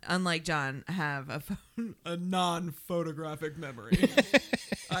I, unlike John, have a non-photographic memory.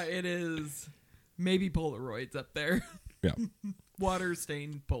 It is maybe Polaroids up there. Yeah.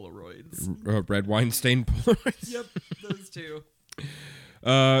 Water-stained Polaroids. Red wine stained Polaroids. Yep, those two.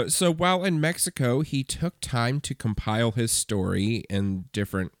 So while in Mexico, he took time to compile his story and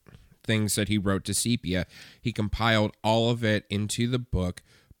different things that he wrote to Sepia. He compiled all of it into the book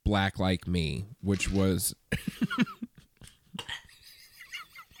Black Like Me, which was...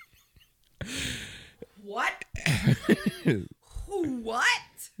 What? What?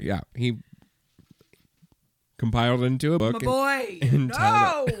 Yeah, he compiled into a book My boy.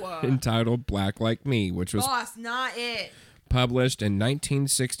 entitled Black Like Me, which was Boss, not it. published in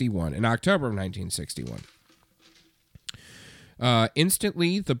 1961, in October of 1961.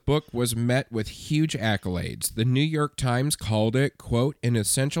 Instantly, the book was met with huge accolades. The New York Times called it, quote, an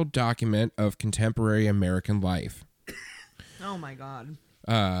essential document of contemporary American life. Oh, my God.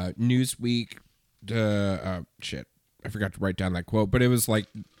 Newsweek, shit, I forgot to write down that quote, but it was like,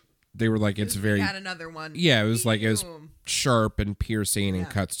 they were like, it's very... had another one. Yeah, it was like, it was Boom. sharp and piercing and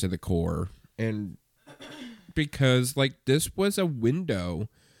cuts to the core. And because, like, this was a window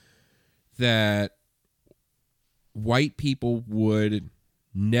that white people would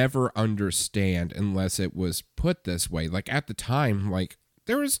never understand unless it was put this way. Like, at the time, like,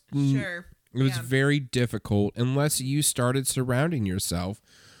 there was... Sure. It was very difficult unless you started surrounding yourself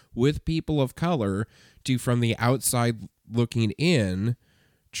with people of color to, from the outside looking in,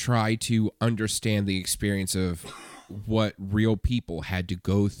 try to understand the experience of what real people had to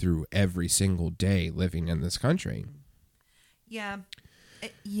go through every single day living in this country. Yeah.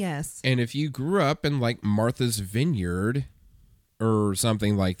 Yes. And if you grew up in like Martha's Vineyard or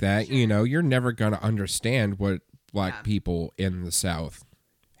something like that, you know, you're never going to understand what black people in the South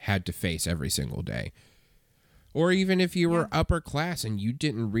had to face every single day. Or even if you were upper class and you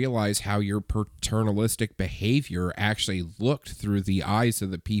didn't realize how your paternalistic behavior actually looked through the eyes of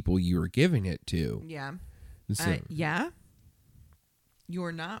the people you were giving it to. Yeah. So, yeah.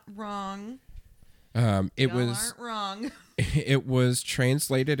 You're not wrong. It Y'all was aren't wrong. it was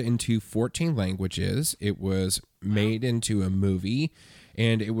translated into 14 languages. It was made into a movie,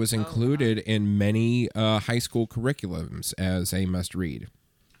 and it was included in many high school curriculums as a must read.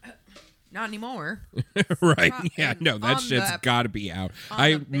 Not anymore. Right. Yeah, no, that on shit's the- got to be out. on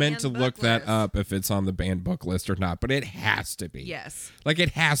I the meant to banned look book that list. up if it's on the banned book list or not, but it has to be. Yes. Like,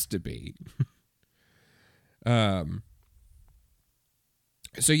 it has to be.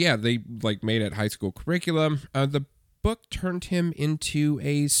 So yeah, they like made it high school curriculum. The book turned him into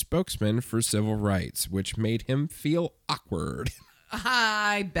a spokesman for civil rights, which made him feel awkward.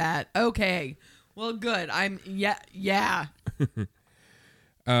 I bet. Okay. Well, good. Yeah.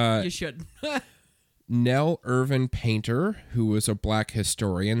 You should. Nell Irvin Painter, who was a black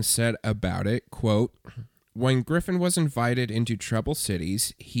historian, said about it, quote, when Griffin was invited into troubled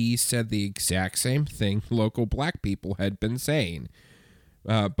cities, he said the exact same thing local black people had been saying.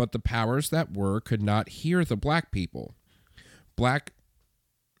 But the powers that were could not hear the black people. Black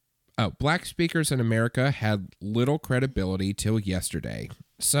speakers in America had little credibility till yesterday.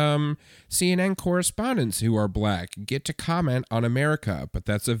 Some CNN correspondents who are black get to comment on America, but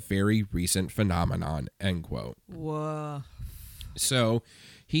that's a very recent phenomenon, end quote. Whoa. So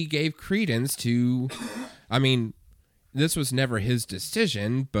he gave credence to, I mean, this was never his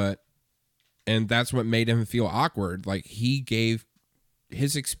decision, and that's what made him feel awkward. Like, he gave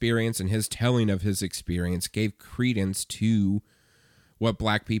his experience and his telling of his experience gave credence to what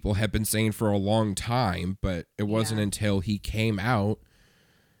black people had been saying for a long time, but it wasn't until he came out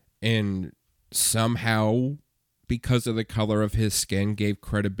and somehow, because of the color of his skin, gave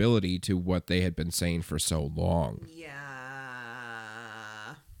credibility to what they had been saying for so long. Yeah.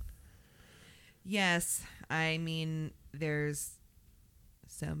 Yes. I mean, there's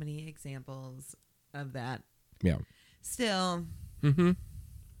so many examples of that. Yeah. Still. Mm-hmm.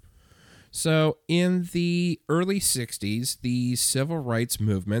 So in the early 60s, the civil rights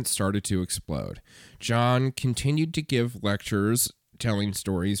movement started to explode. John continued to give lectures telling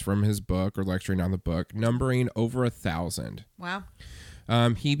stories from his book or lecturing on the book, numbering over 1,000. Wow.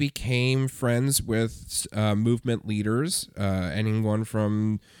 He became friends with movement leaders, anyone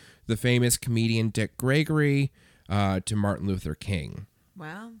from the famous comedian Dick Gregory to Martin Luther King.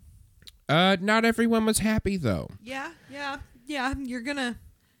 Wow. Not everyone was happy, though. Yeah.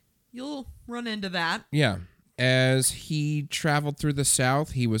 You'll run into that. Yeah. As he traveled through the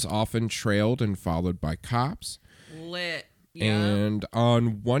South, he was often trailed and followed by cops. Lit. Yeah. And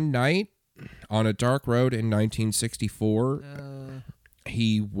on one night, on a dark road in 1964,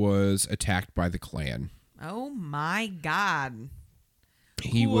 he was attacked by the Klan. Oh my God.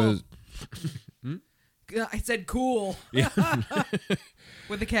 He Cool. was I said cool. Yeah.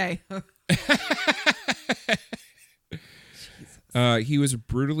 With a K. He was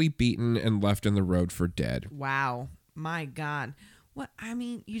brutally beaten and left in the road for dead. Wow. My God. What? I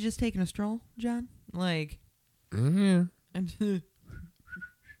mean, you just taking a stroll, John? Like, Mm-hmm. I'm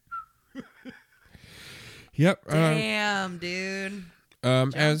Yep. damn, dude.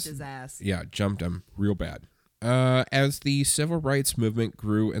 Jumped his ass. Yeah, jumped him real bad. As the civil rights movement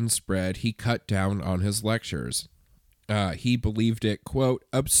grew and spread, he cut down on his lectures. He believed it, quote,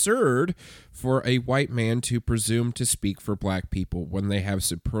 absurd for a white man to presume to speak for black people when they have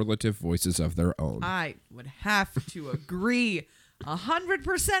superlative voices of their own. I would have to agree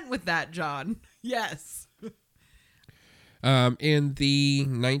 100% with that, John. Yes. In the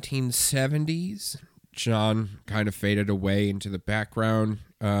 1970s, John kind of faded away into the background.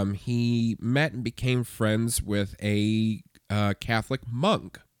 He met and became friends with a Catholic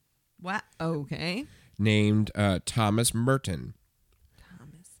monk What? Okay. named Thomas Merton,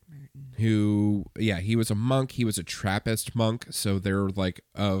 Thomas Merton. who, he was a monk. He was a Trappist monk. So they're like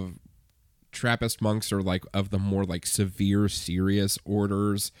Trappist monks are like of the more like severe, serious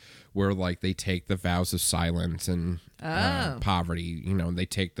orders where like they take the vows of silence and poverty, and they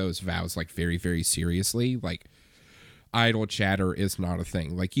take those vows like very, very seriously. Like idle chatter is not a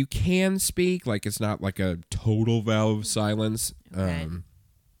thing. Like you can speak, like it's not like a total vow of silence. Okay.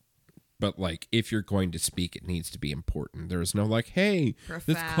 But like if you're going to speak, it needs to be important. There's no like, hey, this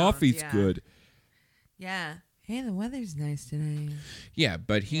Profound, coffee's yeah. good. Yeah. Hey, the weather's nice today. Yeah,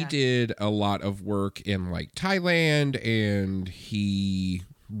 but he Yeah. did a lot of work in like Thailand, and he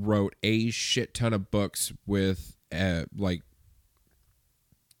wrote a shit ton of books with like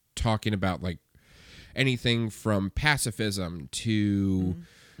talking about like anything from pacifism to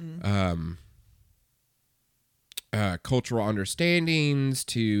cultural understandings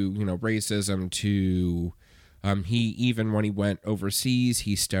to racism to he even when he went overseas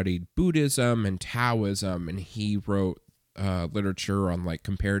he studied Buddhism and Taoism, and he wrote literature on like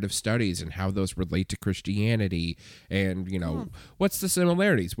comparative studies and how those relate to Christianity, and what's the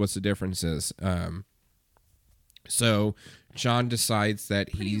similarities, what's the differences. So John decides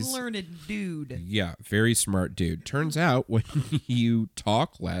that Pretty he's learned dude. yeah, very smart dude. Turns out when you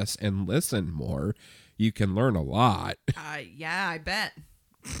talk less and listen more, you can learn a lot. Yeah, I bet.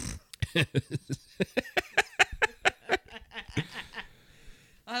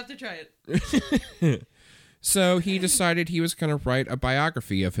 I'll have to try it. So he decided he was going to write a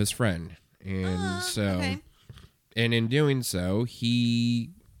biography of his friend. And Okay. and in doing so,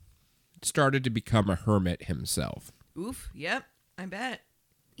 he started to become a hermit himself. Oof. Yep. I bet.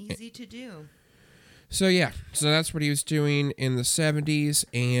 Easy to do. So that's what he was doing in the 70s.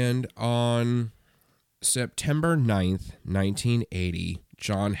 And on September 9th, 1980,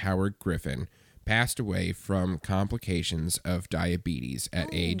 John Howard Griffin passed away from complications of diabetes at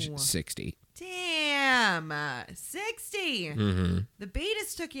age 60. Damn. 60. Mm-hmm. The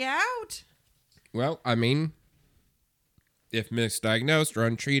beatus took you out. Well, I mean, if misdiagnosed or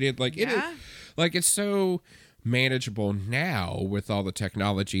untreated, like it is, Yeah. like it's so manageable now with all the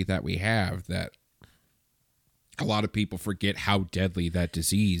technology that we have that a lot of people forget how deadly that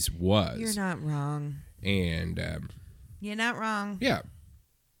disease was. You're not wrong. And You're not wrong. yeah.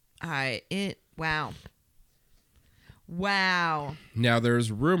 Wow. Wow. Now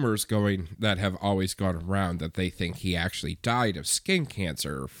there's rumors going that have always gone around that they think he actually died of skin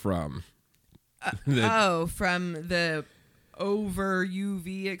cancer from From the over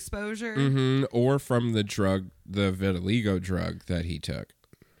UV exposure? or from the drug, the vitiligo drug that he took.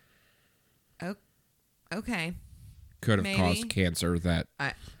 Oh, okay. Could have Maybe. caused cancer that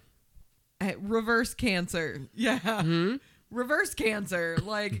Reverse cancer. Yeah. Mm-hmm. Reverse cancer.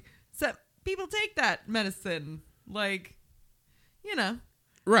 Like, so people take that medicine. Like,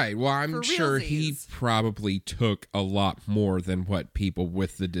 right. Well, I'm For sure he realsies. probably took a lot more than what people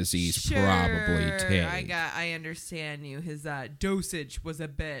with the disease probably take. I understand you. His dosage was a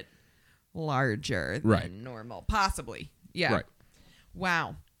bit larger than Right. normal. Possibly. Yeah. Right.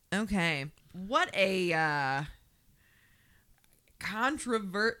 Wow. Okay. What a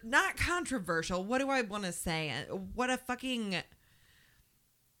not controversial. What do I want to say? What a fucking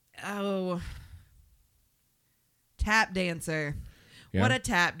tap dancer. Yeah. What a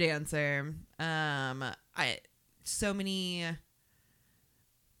tap dancer. So many.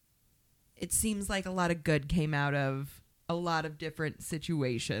 It seems like a lot of good came out of a lot of different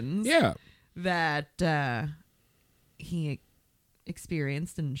situations. Yeah. That he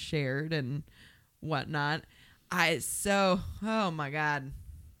experienced and shared and whatnot. Oh my God.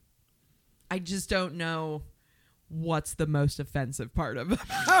 I just don't know what's the most offensive part about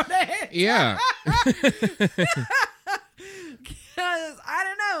it. Yeah. Because I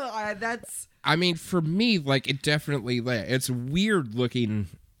don't know. That's. I mean, for me, like, it definitely, it's weird looking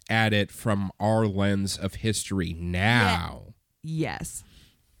at it from our lens of history now. Yes.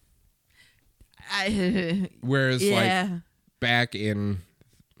 Whereas, yeah. like, back in,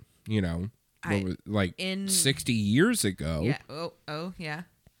 in 60 years ago, Yeah. Oh, yeah.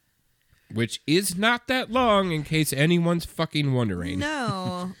 which is not that long in case anyone's fucking wondering.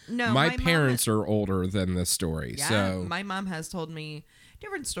 No. My mom- parents are older than this story, Yeah, so my mom has told me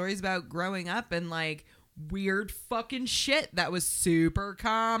different stories about growing up and like weird fucking shit that was super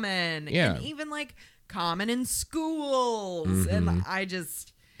common. Yeah. And even like common in schools. Mm-hmm. And I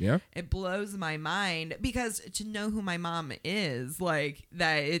just, yeah. it blows my mind because to know who my mom is, like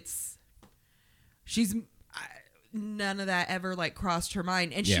that none of that ever like crossed her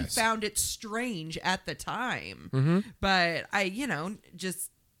mind. And Yes. she found it strange at the time. Mm-hmm. But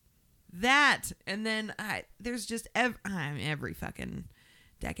just that. And then there's just every fucking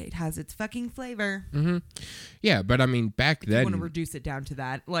decade has its fucking flavor. Mm-hmm. Yeah, but I mean, back I want to then, reduce it down to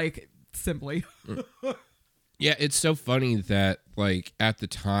that, like simply. yeah, it's so funny that like at the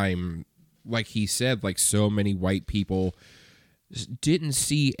time, like he said, like so many white people didn't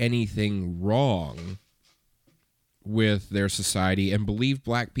see anything wrong with their society and believed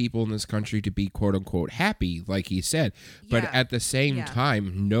black people in this country to be quote unquote happy, like he said. But Yeah. at the same Yeah.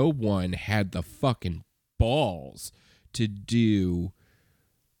 time, no one had the fucking balls to do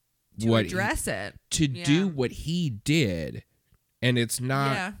To address it. Yeah. do what he did. And it's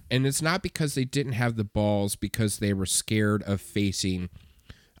not Yeah. because they didn't have the balls because they were scared of facing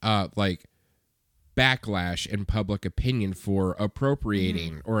like backlash and public opinion for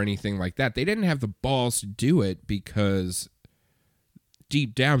appropriating or anything like that. They didn't have the balls to do it because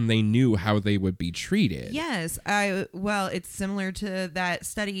deep down they knew how they would be treated. Yes, it's similar to that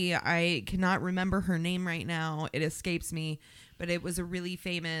study. I cannot remember her name right now. It escapes me, but it was a really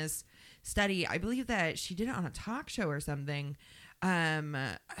famous study. I believe that she did it on a talk show or something.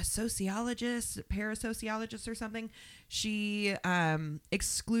 A sociologist, parasociologist or something. She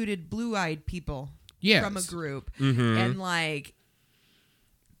excluded blue-eyed people Yes. from a group. Mhm. And like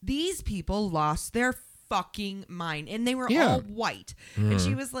these people lost their fucking mind and they were Yeah. all white. And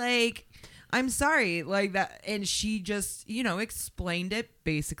she was like, I'm sorry, like that. And she just, explained it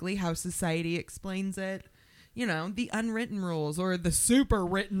basically how society explains it, the unwritten rules or the super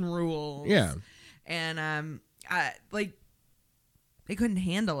written rules. Yeah. And, they couldn't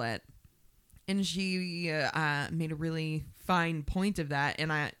handle it. And she made a really fine point of that.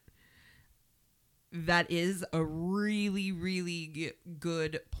 And that is a really, really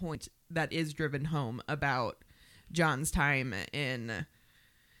good point that is driven home about John's time in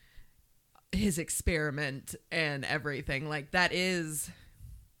his experiment and everything. Like, that is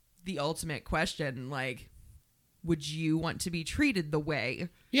the ultimate question. Like, would you want to be treated the way?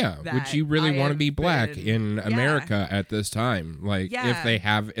 Yeah. that Would you really I want to have be black been- in Yeah. America at this time? Like Yeah.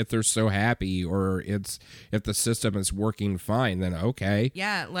 if they're so happy or if the system is working fine, then okay.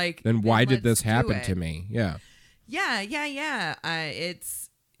 Yeah, like... Then why did let's this do happen it. to me? Yeah. Yeah.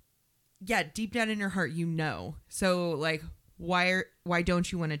 Deep down in your heart, So, like, why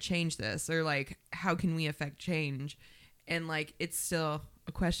don't you want to change this? Or, like, how can we affect change? And, like, it's still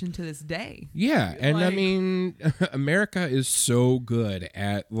a question to this day. Yeah, and I Like- mean, America is so good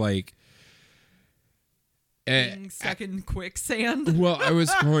at like. Being stuck in quicksand. Well, I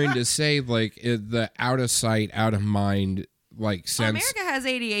was going to say like the out of sight, out of mind, like sense America has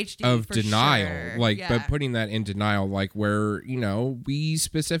ADHD of for denial, sure. like, Yeah. but putting that in denial, like where we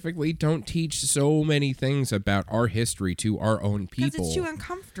specifically don't teach so many things about our history to our own people. Because it's too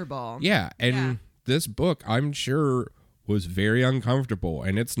uncomfortable. Yeah, and Yeah. this book, I'm sure, was very uncomfortable,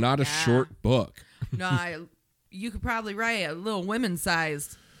 and it's not a Yeah. short book. No, you could probably write a little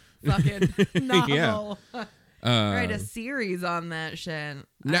women-sized fucking novel. Write a series on that shit.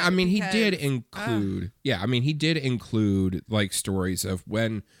 No, I mean, he did because- include. Yeah, I mean, he did include like stories of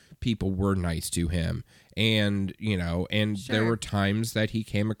when people were nice to him, and and there Sure. were times that he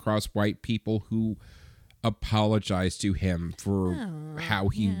came across white people who apologized to him for how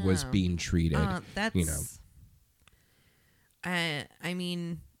he was yeah. being treated. That's I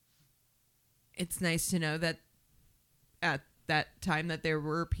mean, it's nice to know that at that time that there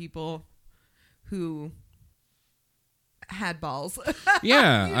were people who had balls.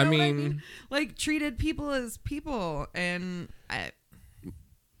 Yeah, You I know what mean, like treated people as people, and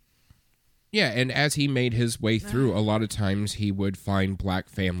Yeah, and as he made his way through, a lot of times he would find black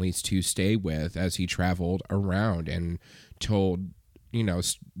families to stay with as he traveled around and told,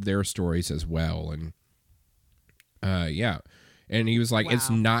 their stories as well. And yeah. And he was like, It's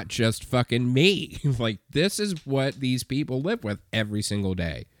not just fucking me. Like, this is what these people live with every single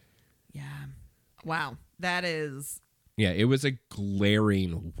day. Yeah. Wow. That is. Yeah, it was a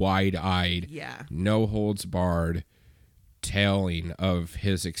glaring, wide-eyed, no holds barred telling of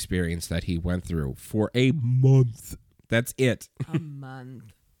his experience that he went through for a month. That's it. A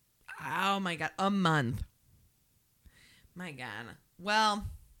month. Oh my God. A month. My God. Well,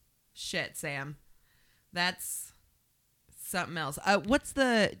 shit, Sam. That's something else.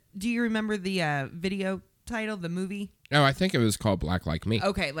 Do you remember the video title, the movie? Oh, I think it was called Black Like Me.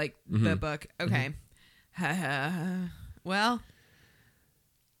 Okay, like the book. Okay. Well,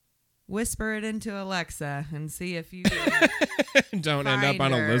 whisper it into Alexa and see if you don't end up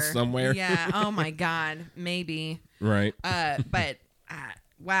on a list somewhere. Yeah. Oh my God. Maybe. Right. But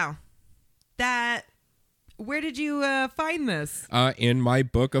wow. Where did you find this? In my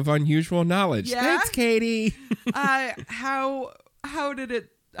book of unusual knowledge. Yeah? Thanks, Katie. How did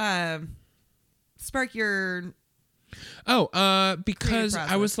it spark your? Because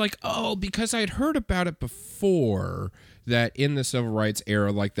I was like, because I'd heard about it before, that in the civil rights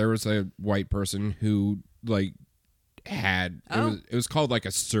era, like, there was a white person who, like, had it was called like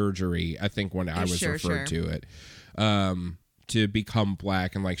a surgery, I think, when I was referred to it, to become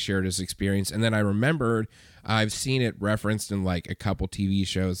black, and like shared his experience. And then I remembered I've seen it referenced in like a couple TV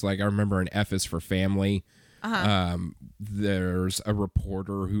shows. Like, I remember in F is for Family. There's a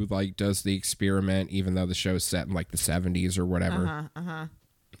reporter who like does the experiment, even though the show's set in like the 70s or whatever.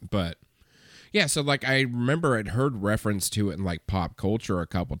 But yeah, so like I remember I'd heard reference to it in like pop culture a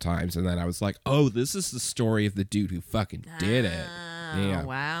couple times, and then I was like, oh, this is the story of the dude who fucking did it. Yeah.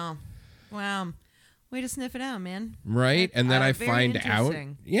 Wow. Way to sniff it out, man. Right? And then I find out.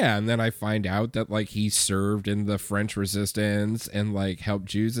 interesting. Yeah, and then I find out that like he served in the French Resistance and like helped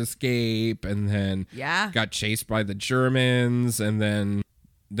Jews escape, and then got chased by the Germans, and then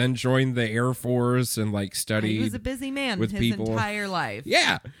joined the Air Force and like studied. He was a busy man with his people. entire life.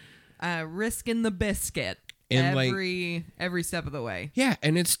 Yeah. Risking the biscuit. And every step of the way. Yeah,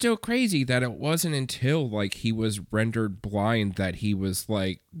 and it's still crazy that it wasn't until like he was rendered blind that he was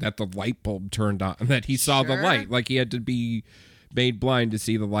like that the light bulb turned on, that he saw the light. Like, he had to be made blind to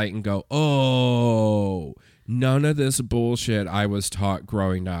see the light and go, oh, none of this bullshit I was taught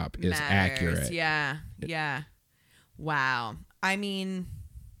growing up is accurate. Yeah. Wow. I mean,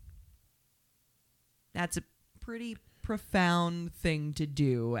 that's a pretty profound thing to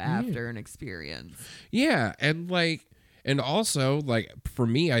do after an experience. Yeah, and also like for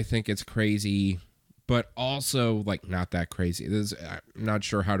me, I think it's crazy, but also like not that crazy. I'm not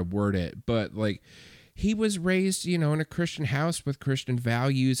sure how to word it, but like he was raised, in a Christian house with Christian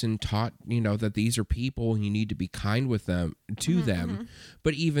values and taught, that these are people and you need to be kind with them to them.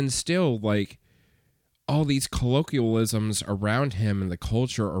 But even still, like all these colloquialisms around him and the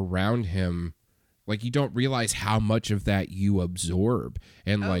culture around him, like, you don't realize how much of that you absorb,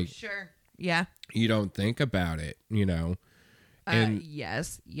 and you don't think about it, And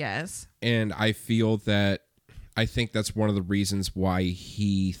yes. And I think that's one of the reasons why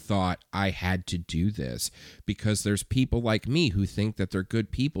he thought I had to do this, because there's people like me who think that they're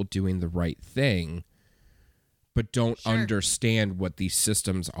good people doing the right thing, but don't understand what these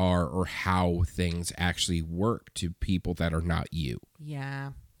systems are or how things actually work to people that are not you.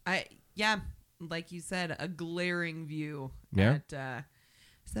 Yeah. Like you said, a glaring view at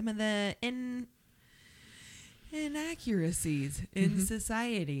some of the inaccuracies in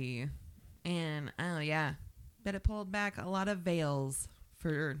society. And, bet it pulled back a lot of veils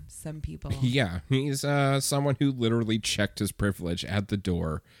for some people. Yeah, he's someone who literally checked his privilege at the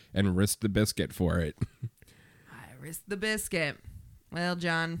door and risked the biscuit for it. I risked the biscuit. Well,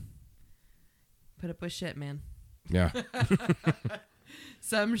 John, put up with shit, man. Yeah.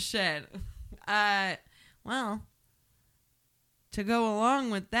 Some shit. Well, to go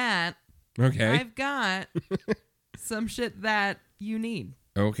along with that, I've got some shit that you need.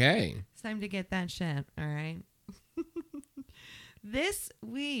 Okay. It's time to get that shit, all right? This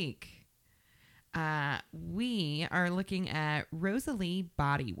week, we are looking at Rosalie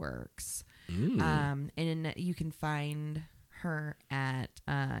Body Works. And you can find her at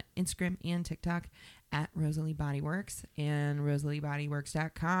Instagram and TikTok at Rosalie Body Works and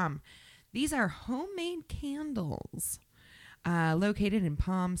RosalieBodyWorks.com. These are homemade candles located in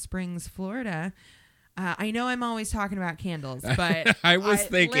Palm Springs, Florida. I know I'm always talking about candles, but I was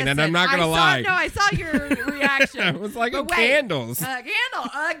thinking, and I'm listen, not gonna lie. I saw your reaction. I was like, But wait, candles.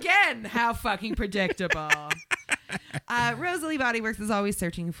 Candle again. How fucking predictable. Rosalie Body Works is always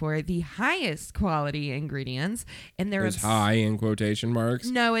searching for the highest quality ingredients, and they're Is high in quotation marks.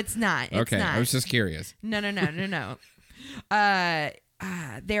 No, it's not. It's Okay, not. I was just curious. No.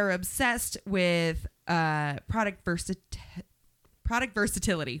 They're obsessed with product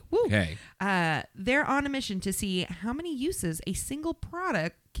versatility. Woo. Okay. They're on a mission to see how many uses a single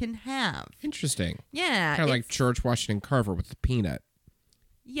product can have. Interesting. Yeah. Kind of like it's- George Washington Carver with the peanut.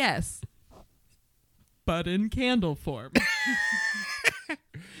 Yes. But in candle form.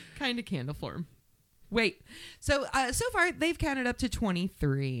 Kind of candle form. Wait. So far, they've counted up to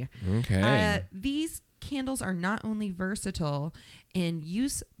 23. Okay. These candles are not only versatile in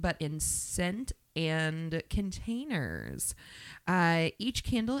use, but in scent and containers. Each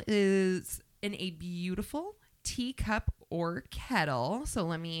candle is in a beautiful teacup or kettle. So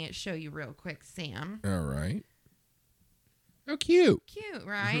let me show you real quick, Sam. All right. Oh, cute. Cute,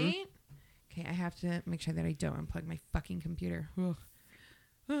 right? Okay, I have to make sure that I don't unplug my fucking computer. Ugh.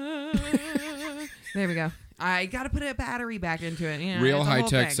 There we go. I got to put a battery back into it. You know, Real it's a high whole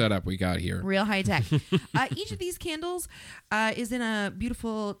tech thing. setup we got here. Real high tech. Each of these candles is in a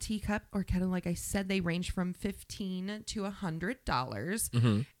beautiful teacup or kettle. Like I said, they range from $15 to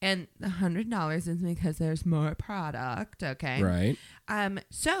 $100, and the $100 is because there's more product. Okay, Right.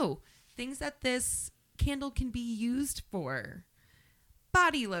 So things that this candle can be used for: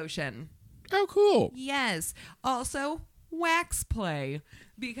 body lotion. Oh, cool. Yes. Also, wax play,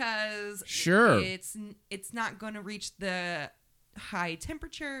 because Sure. it's not going to reach the high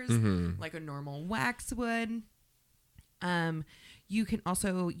temperatures like a normal wax would. You can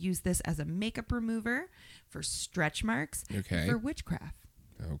also use this as a makeup remover for stretch marks, Okay. for witchcraft.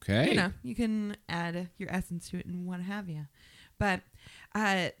 Okay. You know, you can add your essence to it and what have you. But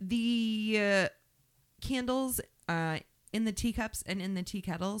the candles in the teacups and in the tea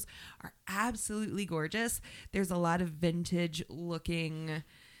kettles are absolutely gorgeous. There's a lot of vintage looking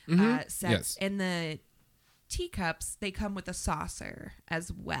sets. Yes. And the teacups, they come with a saucer as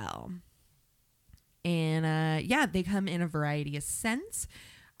well. And they come in a variety of scents.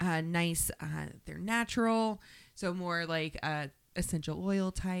 Nice, they're natural, so more like essential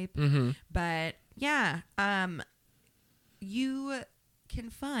oil type. But yeah, you can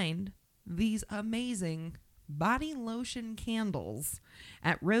find these amazing body lotion candles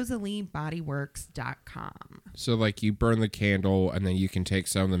at RosalieBodyWorks.com. So, like, you burn the candle, and then you can take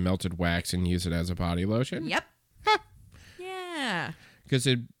some of the melted wax and use it as a body lotion? Yep. Yeah. Because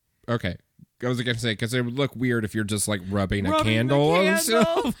okay. I was going to say, because it would look weird if you're just, like, rubbing a Rubbing the candle on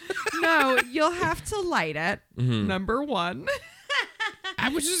yourself. No, you'll have to light it. Number one. I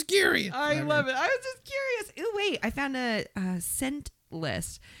was just curious. I love it. I was just curious. Ooh, wait. I found a scent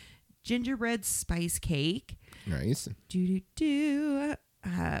list. Gingerbread spice cake. Nice.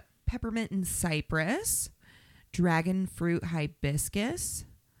 Peppermint and cypress. Dragon fruit hibiscus.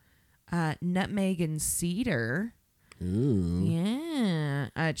 Nutmeg and cedar. Ooh.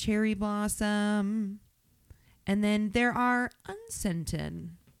 Yeah. Cherry blossom. And then there are unscented.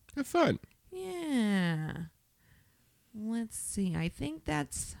 Have fun. Yeah. Let's see. I think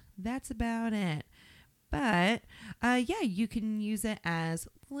that's about it. But you can use it as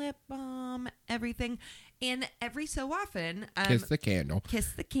lip balm, everything. And every so often, Kiss the candle.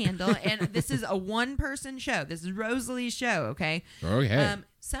 Kiss the candle. And this is a one-person show. This is Rosalie's show, okay? Okay.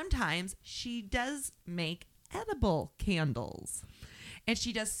 Sometimes she does make edible candles. And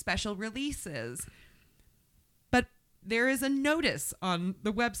she does special releases. But there is a notice on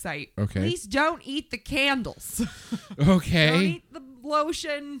the website. Okay. Please don't eat the candles. Okay. Don't eat the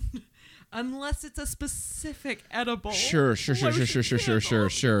lotion unless it's a specific edible. Sure. lotion candle.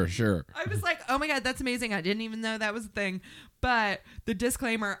 Sure. I was like, oh my God, that's amazing. I didn't even know that was a thing. But the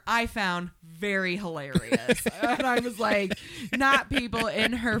disclaimer I found very hilarious. And I was like, not people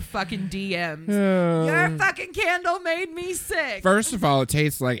in her fucking DMs. Your fucking candle made me sick. First of all, it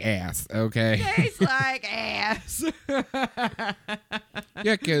tastes like ass, okay? Tastes like ass. Yeah,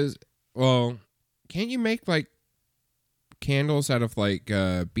 because, well, can't you make, like, candles out of, like,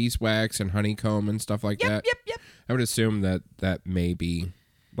 beeswax and honeycomb and stuff like that? Yep. I would assume that may be,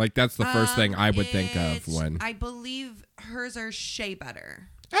 like, that's the first thing I would think of when. I believe hers are shea butter.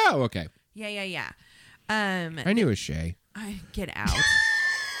 Oh, okay. Yeah. I knew it was Shay. Get out.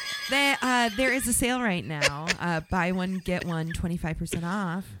 There is a sale right now. Buy one, get one, 25%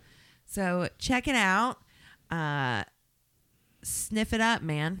 off. So check it out. Sniff it up,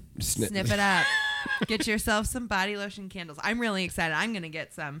 man. Sniff it up. Get yourself some body lotion candles. I'm really excited. I'm going to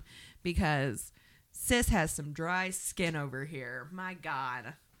get some because Sis has some dry skin over here. My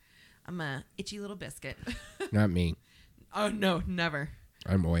God. I'm a itchy little biscuit. Not me. Oh, no, never.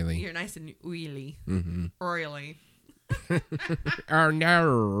 I'm oily. You're nice and oily. Mm-hmm. Oily. Oh,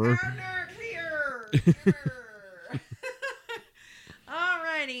 no.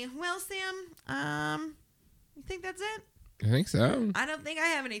 Alrighty. Well, Sam, you think that's it? I think so. I don't think I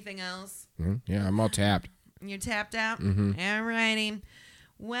have anything else. Yeah, I'm all tapped. You're tapped out? Mm-hmm. Alrighty.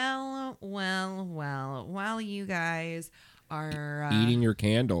 Well, while you guys are Eating your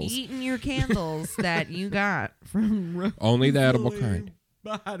candles. eating your candles that you got from Only the edible kind.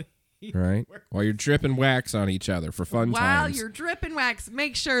 Body. Right? While you're dripping wax on each other for fun While times. you're dripping wax,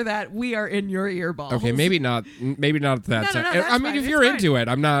 make sure that we are in your earballs. Okay, maybe not at that No, time. that's I mean, fine, if it's you're fine. into it,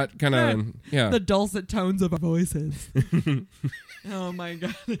 I'm not gonna. Yeah. The dulcet tones of our voices. Oh my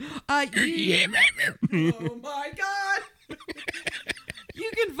God. Oh my God. You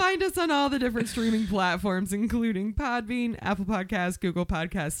can find us on all the different streaming platforms, including Podbean, Apple Podcasts, Google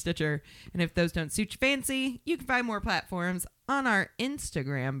Podcasts, Stitcher. And if those don't suit your fancy, you can find more platforms on our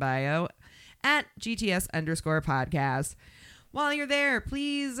Instagram bio at GTS_podcast. While you're there,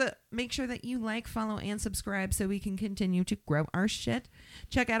 please make sure that you like, follow, and subscribe so we can continue to grow our shit.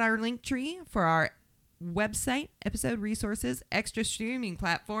 Check out our link tree for our website, episode resources, extra streaming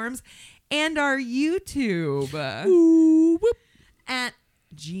platforms, and our YouTube at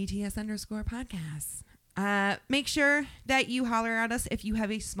GTS_podcast. Make sure that you holler at us if you have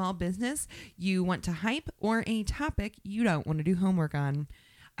a small business you want to hype or a topic you don't want to do homework on.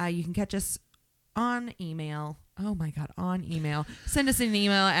 You can catch us on email. Oh my God, on email. Send us an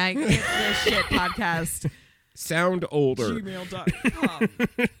email at getthishitpodcast. Sound older. gmail.com.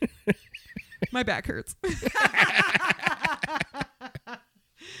 My back hurts.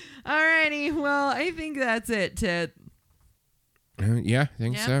 Alrighty, well, I think that's it, Ted. Yeah, I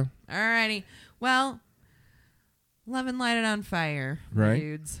think so. Alrighty. Well, love and light it on fire, Right.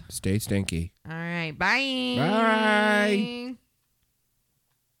 dudes. Stay stinky. All right. Bye. Bye.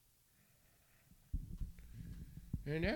 And now